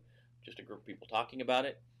this group, just a group of people talking about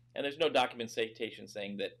it. And there's no documentation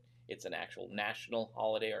saying that it's an actual national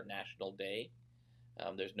holiday or national day.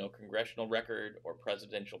 There's no congressional record or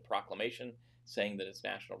presidential proclamation saying that it's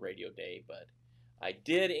National Radio Day, but I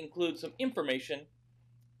did include some information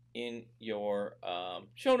in your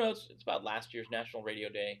show notes. It's about last year's National Radio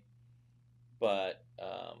Day, but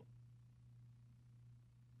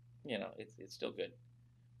you know, it's still good.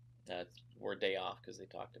 We're a day off because they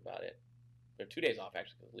talked about it. They're 2 days off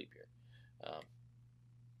actually because of leap year.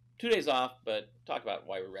 2 days off, but talk about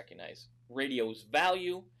why we recognize radio's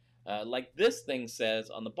value. Like this thing says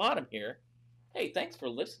on the bottom here, hey, thanks for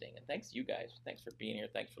listening, and thanks to you guys. Thanks for being here.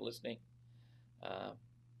 Thanks for listening.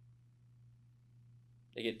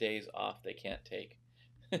 They get days off they can't take.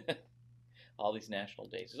 All these national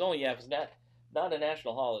days. It's only, if it's not a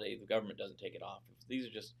national holiday, the government doesn't take it off. These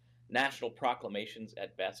are just national proclamations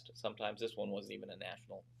at best. Sometimes this one wasn't even a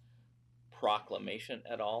national proclamation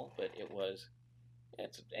at all, but it was.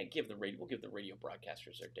 We'll give the radio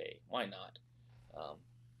broadcasters their day. Why not?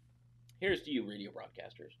 Here's to you, radio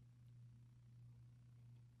broadcasters.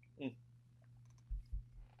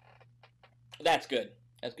 That's good.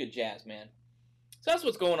 That's good jazz, man. So that's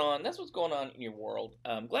what's going on. That's what's going on in your world.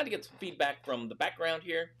 I'm glad to get some feedback from the background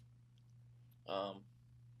here.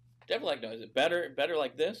 Definitely like to know, is it better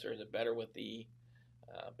like this, or is it better with the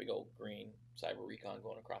big old green Cyber Recon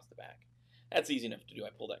going across the back? That's easy enough to do. I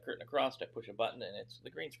pull that curtain across, I push a button, and it's the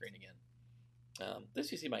green screen again.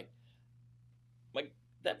 This, you see,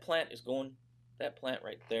 that plant is going. That plant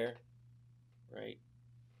right there,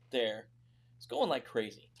 it's going like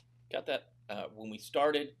crazy. Got that when we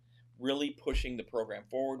started really pushing the program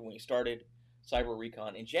forward. When we started Cyber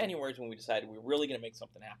Recon in January is when we decided we're really going to make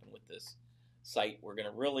something happen with this site. We're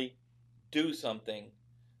going to really do something.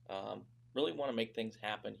 Really want to make things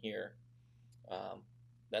happen here.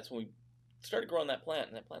 That's when we started growing that plant,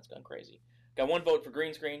 and that plant's gone crazy. Got one vote for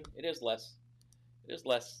green screen. It is less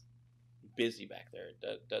busy back there.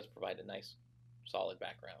 It does provide a nice, solid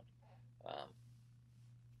background.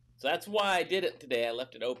 So that's why I did it today. I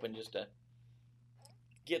left it open just to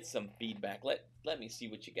get some feedback. Let me see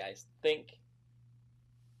what you guys think.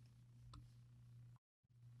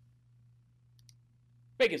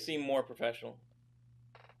 Make it seem more professional.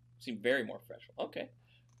 Seem very more professional. Okay,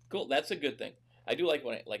 cool. That's a good thing. I do like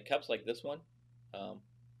when like cups like this one.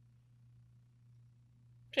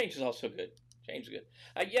 Change is also good. Change is good.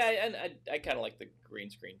 Yeah, and I kind of like the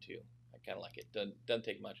green screen too. I kind of like it. Doesn't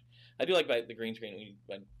take much. I do like the green screen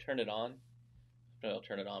when you turn it on. I'll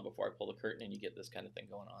turn it on before I pull the curtain, and you get this kind of thing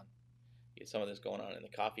going on. You get some of this going on in the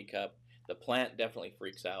coffee cup. The plant definitely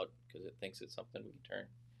freaks out because it thinks it's something we can turn,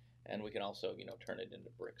 and we can also, turn it into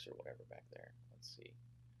bricks or whatever back there. Let's see.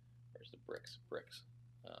 Where's the bricks? Bricks.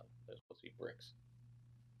 There's supposed to be bricks.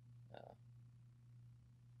 So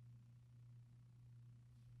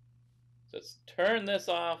let's turn this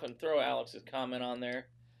off and throw Alex's comment on there.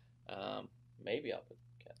 Maybe I'll put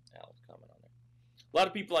Alex's comment on there. A lot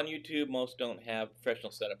of people on YouTube, most don't have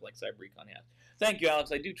professional setup like CyberRecon has. Thank you, Alex.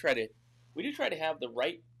 We do try to have the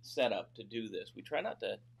right setup to do this. We try not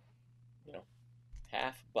to,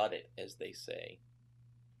 half butt it, as they say.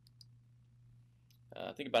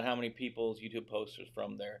 Think about how many people's YouTube posts are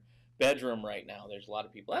from their bedroom right now. There's a lot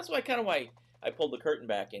of people. That's why I pulled the curtain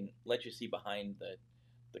back and let you see behind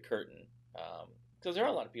the curtain. Because there are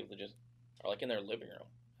a lot of people that just are like in their living room.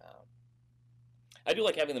 I do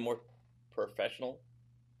like having the more professional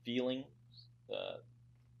feeling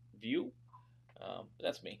view.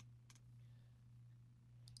 That's me.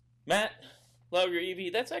 Matt, Love your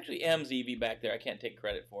EV. That's actually M's EV back there. I can't take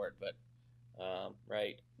credit for it, but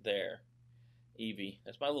right there, EV.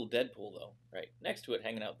 That's my little Deadpool though. Right next to it,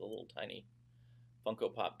 hanging out, the little tiny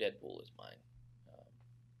Funko Pop Deadpool is mine.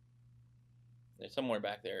 There's somewhere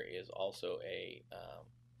back there is also a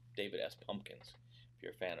David S. Pumpkins. If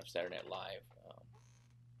you're a fan of Saturday Night Live,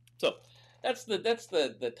 so that's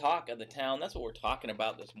the talk of the town. That's what we're talking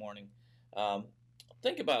about this morning.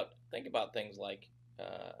 Think about things like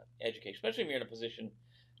education, especially if you're in a position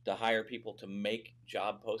to hire people to make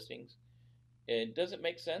job postings. And does it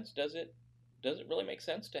make sense? Does it really make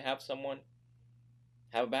sense to have someone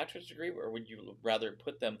have a bachelor's degree, or would you rather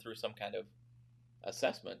put them through some kind of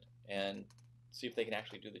assessment and see if they can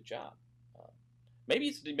actually do the job?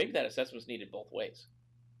 Maybe that assessment's needed both ways.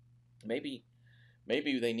 Maybe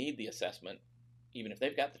they need the assessment even if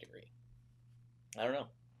they've got the degree. I don't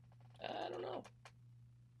know.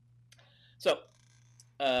 So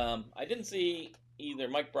I didn't see either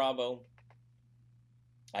Mike Bravo.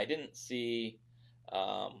 I didn't see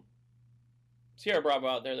Sierra Bravo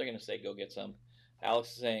out there. They're going to say go get some.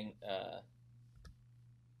 Alex is saying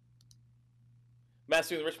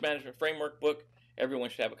Mastering the Risk Management Framework book. Everyone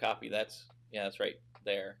should have a copy. That's right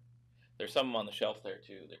there. There's some on the shelf there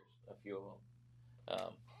too. There's a few of them.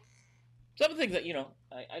 Some of the things that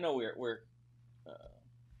I know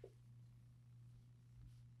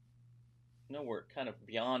we're kind of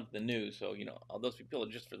beyond the news. So all those people are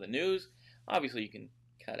just for the news. Obviously, you can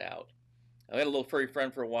cut out. I had a little furry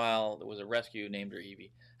friend for a while. There was a rescue named her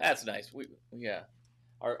Evie. That's nice.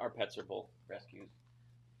 Our pets are both rescues.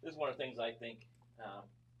 This is one of the things I think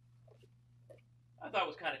I thought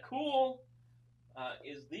was kind of cool.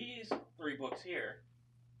 Is these 3 books here?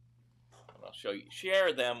 I'll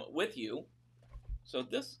share them with you. So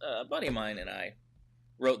this buddy of mine and I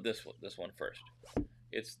wrote this one first.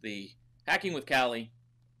 It's the Hacking with Callie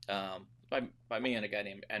by me and a guy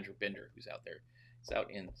named Andrew Binder, who's out there. He's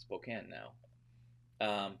out in Spokane now.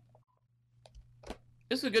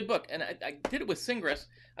 This is a good book, and I did it with Singress.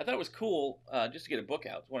 I thought it was cool just to get a book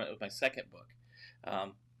out. It was my second book.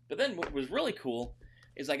 But then what was really cool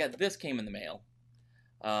is I got this came in the mail.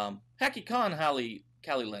 Hacking Callie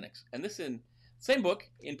Linux. And this in same book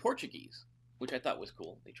in Portuguese, which I thought was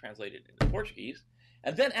cool. They translated it into Portuguese.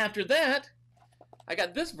 And then after that, I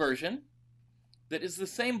got this version that is the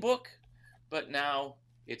same book, but now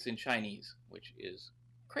it's in Chinese, which is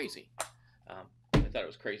crazy. I thought it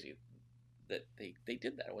was crazy that they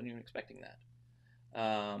did that. I wasn't even expecting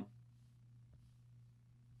that.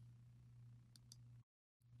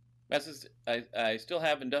 Message, I still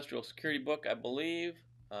have industrial security book, I believe.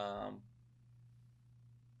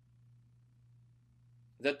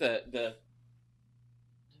 Is that the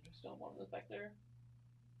still one of those back there?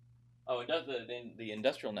 Oh, it does the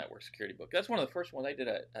industrial network security book. That's one of the first ones. I did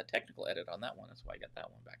a technical edit on that one. That's why I got that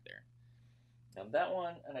one back there. That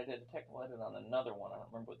one, and I did a technical edit on another one. I don't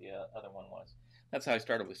remember what the other one was. That's how I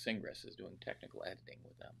started with Singress, is doing technical editing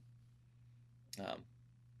with them.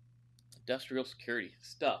 Industrial security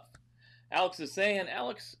stuff. Alex is saying,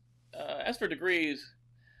 as for degrees,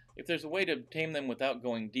 if there's a way to obtain them without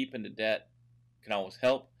going deep into debt, can always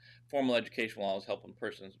help. Formal education will always help a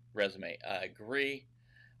person's resume. I agree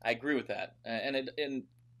with that. And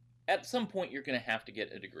at some point, you're going to have to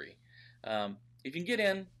get a degree. If you can get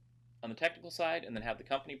in on the technical side and then have the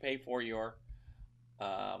company pay for your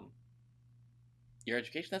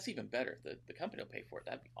education, that's even better. The company will pay for it.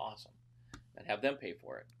 That'd be awesome. And have them pay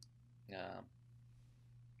for it.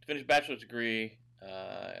 To finish a bachelor's degree,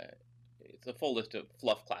 it's a full list of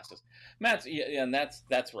fluff classes. Matt's, and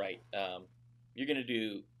that's right. You're going to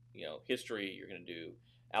do history. You're going to do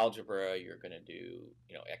algebra. You're going to do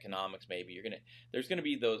economics. Maybe there's going to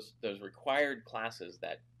be those required classes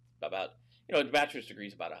that about a bachelor's degree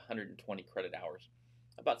is about 120 credit hours.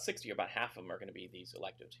 About 60, about half of them are going to be these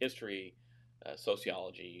electives: history,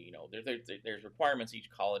 sociology. There's requirements each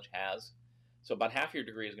college has. So about half your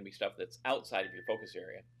degree is going to be stuff that's outside of your focus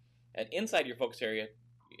area, and inside your focus area,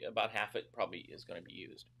 about half it probably is going to be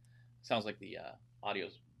used. Sounds like the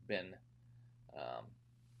audio's been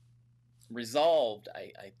resolved.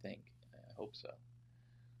 I think. I hope so.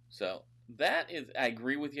 So that is, I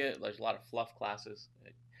agree with you. There's a lot of fluff classes.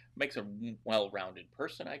 It makes a well-rounded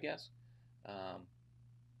person, I guess.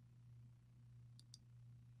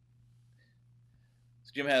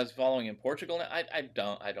 Jim has following in Portugal. I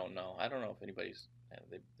don't know. I don't know if anybody's.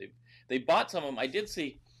 They bought some of them. I did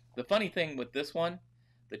see the funny thing with this one,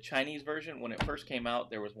 the Chinese version. When it first came out,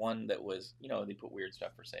 there was one that was they put weird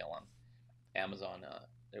stuff for sale on Amazon.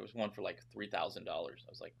 There was one for like $3,000. I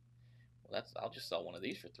was like, well, I'll just sell one of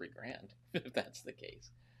these for $3,000 if that's the case.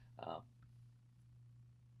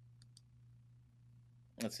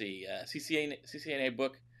 Let's see, CCNA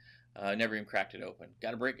book. Never even cracked it open.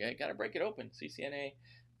 Gotta break it open. CCNA,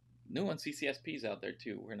 new one. CCSP's out there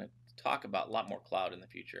too. We're gonna talk about a lot more cloud in the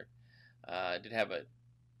future. I did have a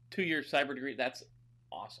 2-year cyber degree. That's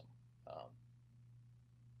awesome.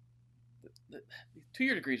 The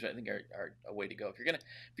 2-year degrees, I think, are a way to go. If you're gonna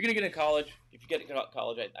get into college, if you get to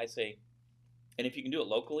college, I say, and if you can do it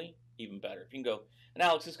locally, even better. If you can go, and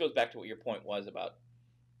Alex, this goes back to what your point was about,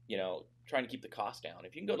 trying to keep the cost down.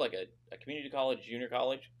 If you can go to like a community college, junior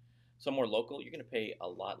college, somewhere local, you're going to pay a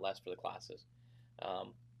lot less for the classes.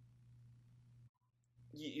 Um,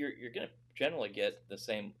 you're going to generally get the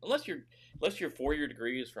same, unless your 4-year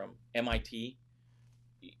degree is from MIT.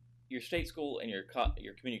 Your state school and your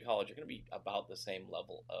community college are going to be about the same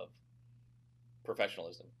level of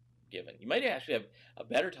professionalism given. You might actually have a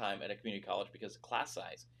better time at a community college because the class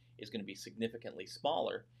size is going to be significantly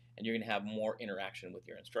smaller, and you're going to have more interaction with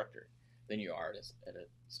your instructor than you are at a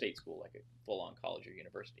state school like a full-on college or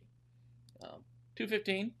university.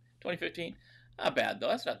 2015, not bad though.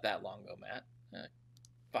 That's not that long ago, Matt.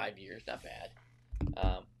 5 years, not bad.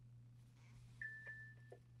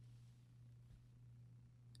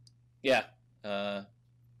 Yeah.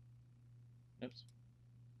 Oops.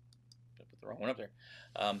 I put the wrong one up there.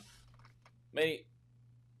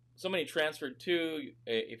 So many transferred too.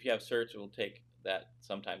 If you have certs, it will take that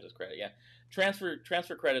sometimes as credit. Yeah,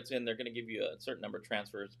 transfer credits in. They're going to give you a certain number of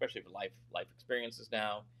transfers, especially for life experiences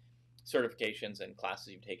now, certifications and classes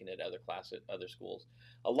you've taken at other schools.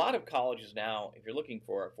 A lot of colleges now, if you're looking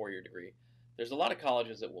for a 4-year degree, there's a lot of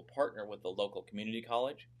colleges that will partner with the local community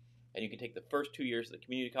college, and you can take the first 2 years of the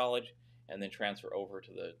community college and then transfer over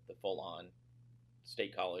to the full-on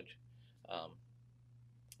state college.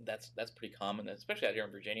 That's pretty common, especially out here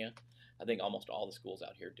in Virginia. I think almost all the schools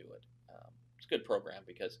out here do it. It's a good program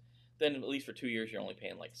because then at least for 2 years you're only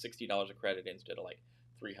paying like $60 a credit instead of like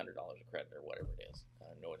 $300 a credit or whatever it is. I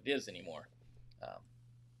don't know what it is anymore.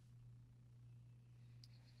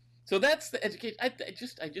 So that's the education.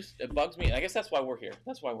 It bugs me. I guess that's why we're here.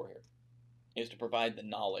 Is to provide the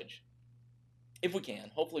knowledge, if we can.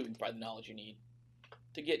 Hopefully we can provide the knowledge you need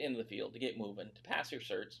to get into the field, to get moving, to pass your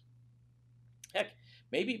certs. Heck,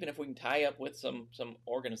 maybe even if we can tie up with some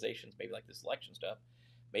organizations, maybe like the selection stuff,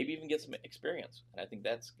 maybe even get some experience. And I think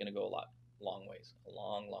that's going to go a long ways.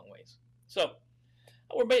 So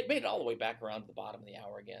we're made it all the way back around to the bottom of the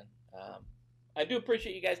hour again. I do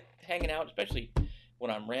appreciate you guys hanging out, especially when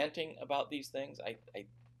I'm ranting about these things.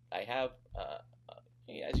 I have,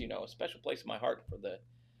 as you know, a special place in my heart for the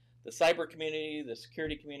cyber community, the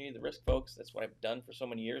security community, the risk folks. That's what I've done for so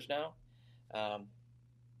many years now. I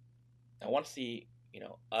want to see,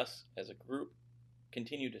 us as a group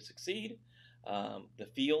continue to succeed. The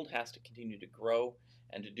field has to continue to grow,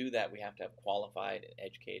 and to do that, we have to have qualified and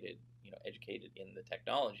educated in the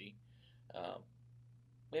technology.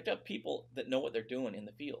 We have to have people that know what they're doing in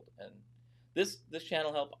the field, and this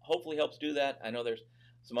channel hopefully helps do that. I know there's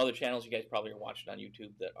some other channels you guys probably are watching on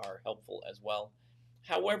YouTube that are helpful as well.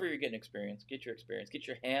 However you're getting experience, get your experience, get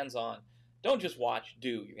your hands on. Don't just watch, do.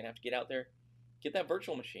 You're going to have to get out there, get that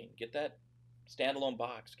virtual machine, get that standalone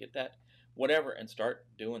box, get that whatever, and start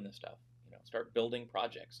doing this stuff. Start building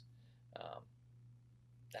projects.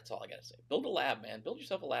 That's all I got to say. Build a lab, man. Build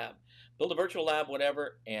yourself a lab. Build a virtual lab,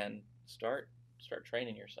 whatever, and start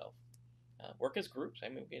training yourself. Work as groups. I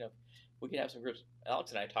mean, we can have some groups.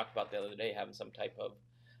 Alex and I talked about the other day having some type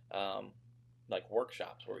of like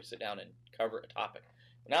workshops where we sit down and cover a topic.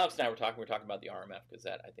 When Alex and I were talking about the RMF because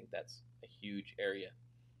I think that's a huge area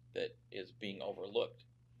that is being overlooked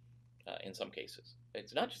in some cases.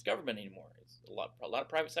 It's not just government anymore. It's a lot of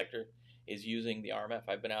private sector is using the RMF.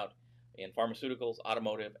 I've been out in pharmaceuticals,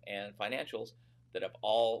 automotive, and financials that have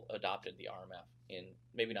all adopted the RMF. In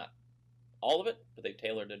maybe not all of it, but they've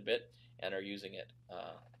tailored it a bit and are using it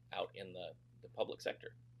out in the public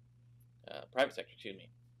sector, private sector, excuse me.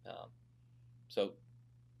 So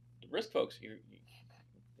the risk folks,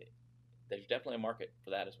 there's definitely a market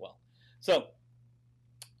for that as well. So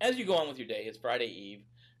as you go on with your day, it's Friday Eve.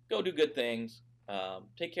 Go do good things.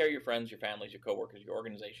 Take care of your friends, your families, your coworkers, your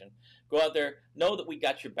organization. Go out there. Know that we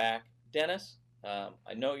got your back. Dennis,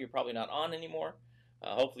 I know you're probably not on anymore.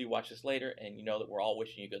 Hopefully you watch this later, and you know that we're all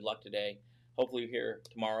wishing you good luck today. Hopefully you hear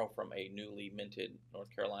tomorrow from a newly minted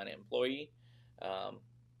North Carolina employee.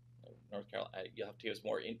 North Carolina, you'll have to give us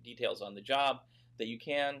more details on the job that you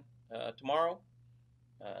can tomorrow.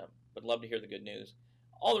 But love to hear the good news.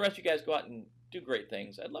 All the rest of you guys go out and do great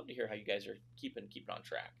things. I'd love to hear how you guys are keeping on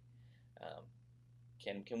track.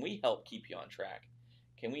 Can we help keep you on track?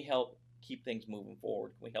 Can we help keep things moving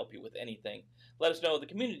forward? Can we help you with anything? Let us know. The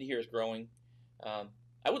community here is growing.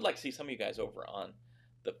 I would like to see some of you guys over on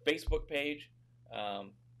the Facebook page,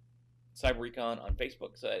 Cyber Recon on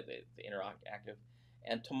Facebook, so the interactive.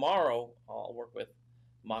 And tomorrow I'll work with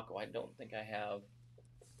Mako. I don't think I have.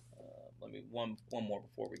 Let me one more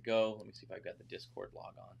before we go. Let me see if I've got the Discord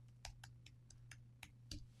log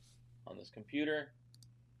on this computer.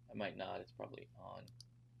 I might not. It's probably on.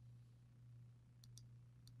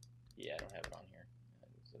 Yeah, I don't have it on here.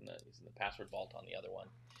 It's in the password vault on the other one.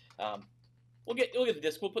 We'll get the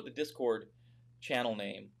disc. We'll put the Discord channel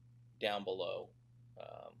name down below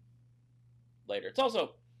later. It's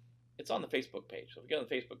on the Facebook page. So if you go to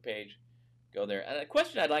the Facebook page, go there. And a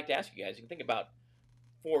question I'd like to ask you guys, you can think about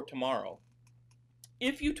for tomorrow.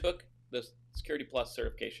 If you took the Security Plus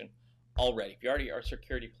certification already, if you already are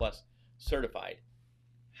Security Plus certified,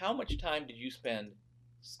 how much time did you spend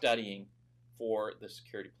studying for the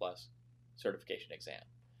Security Plus certification exam?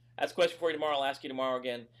 That's a question for you tomorrow. I'll ask you tomorrow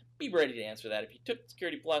again. Be ready to answer that. If you took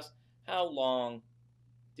Security Plus, how long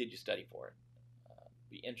did you study for it?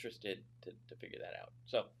 Be interested to figure that out.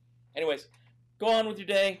 So, anyways, go on with your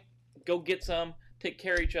day. Go get some. Take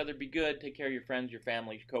care of each other. Be good. Take care of your friends, your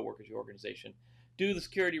family, your coworkers, your organization. Do the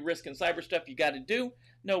security, risk, and cyber stuff you got to do.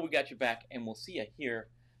 Know we got your back, and we'll see you here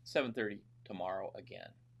 7:30 tomorrow again.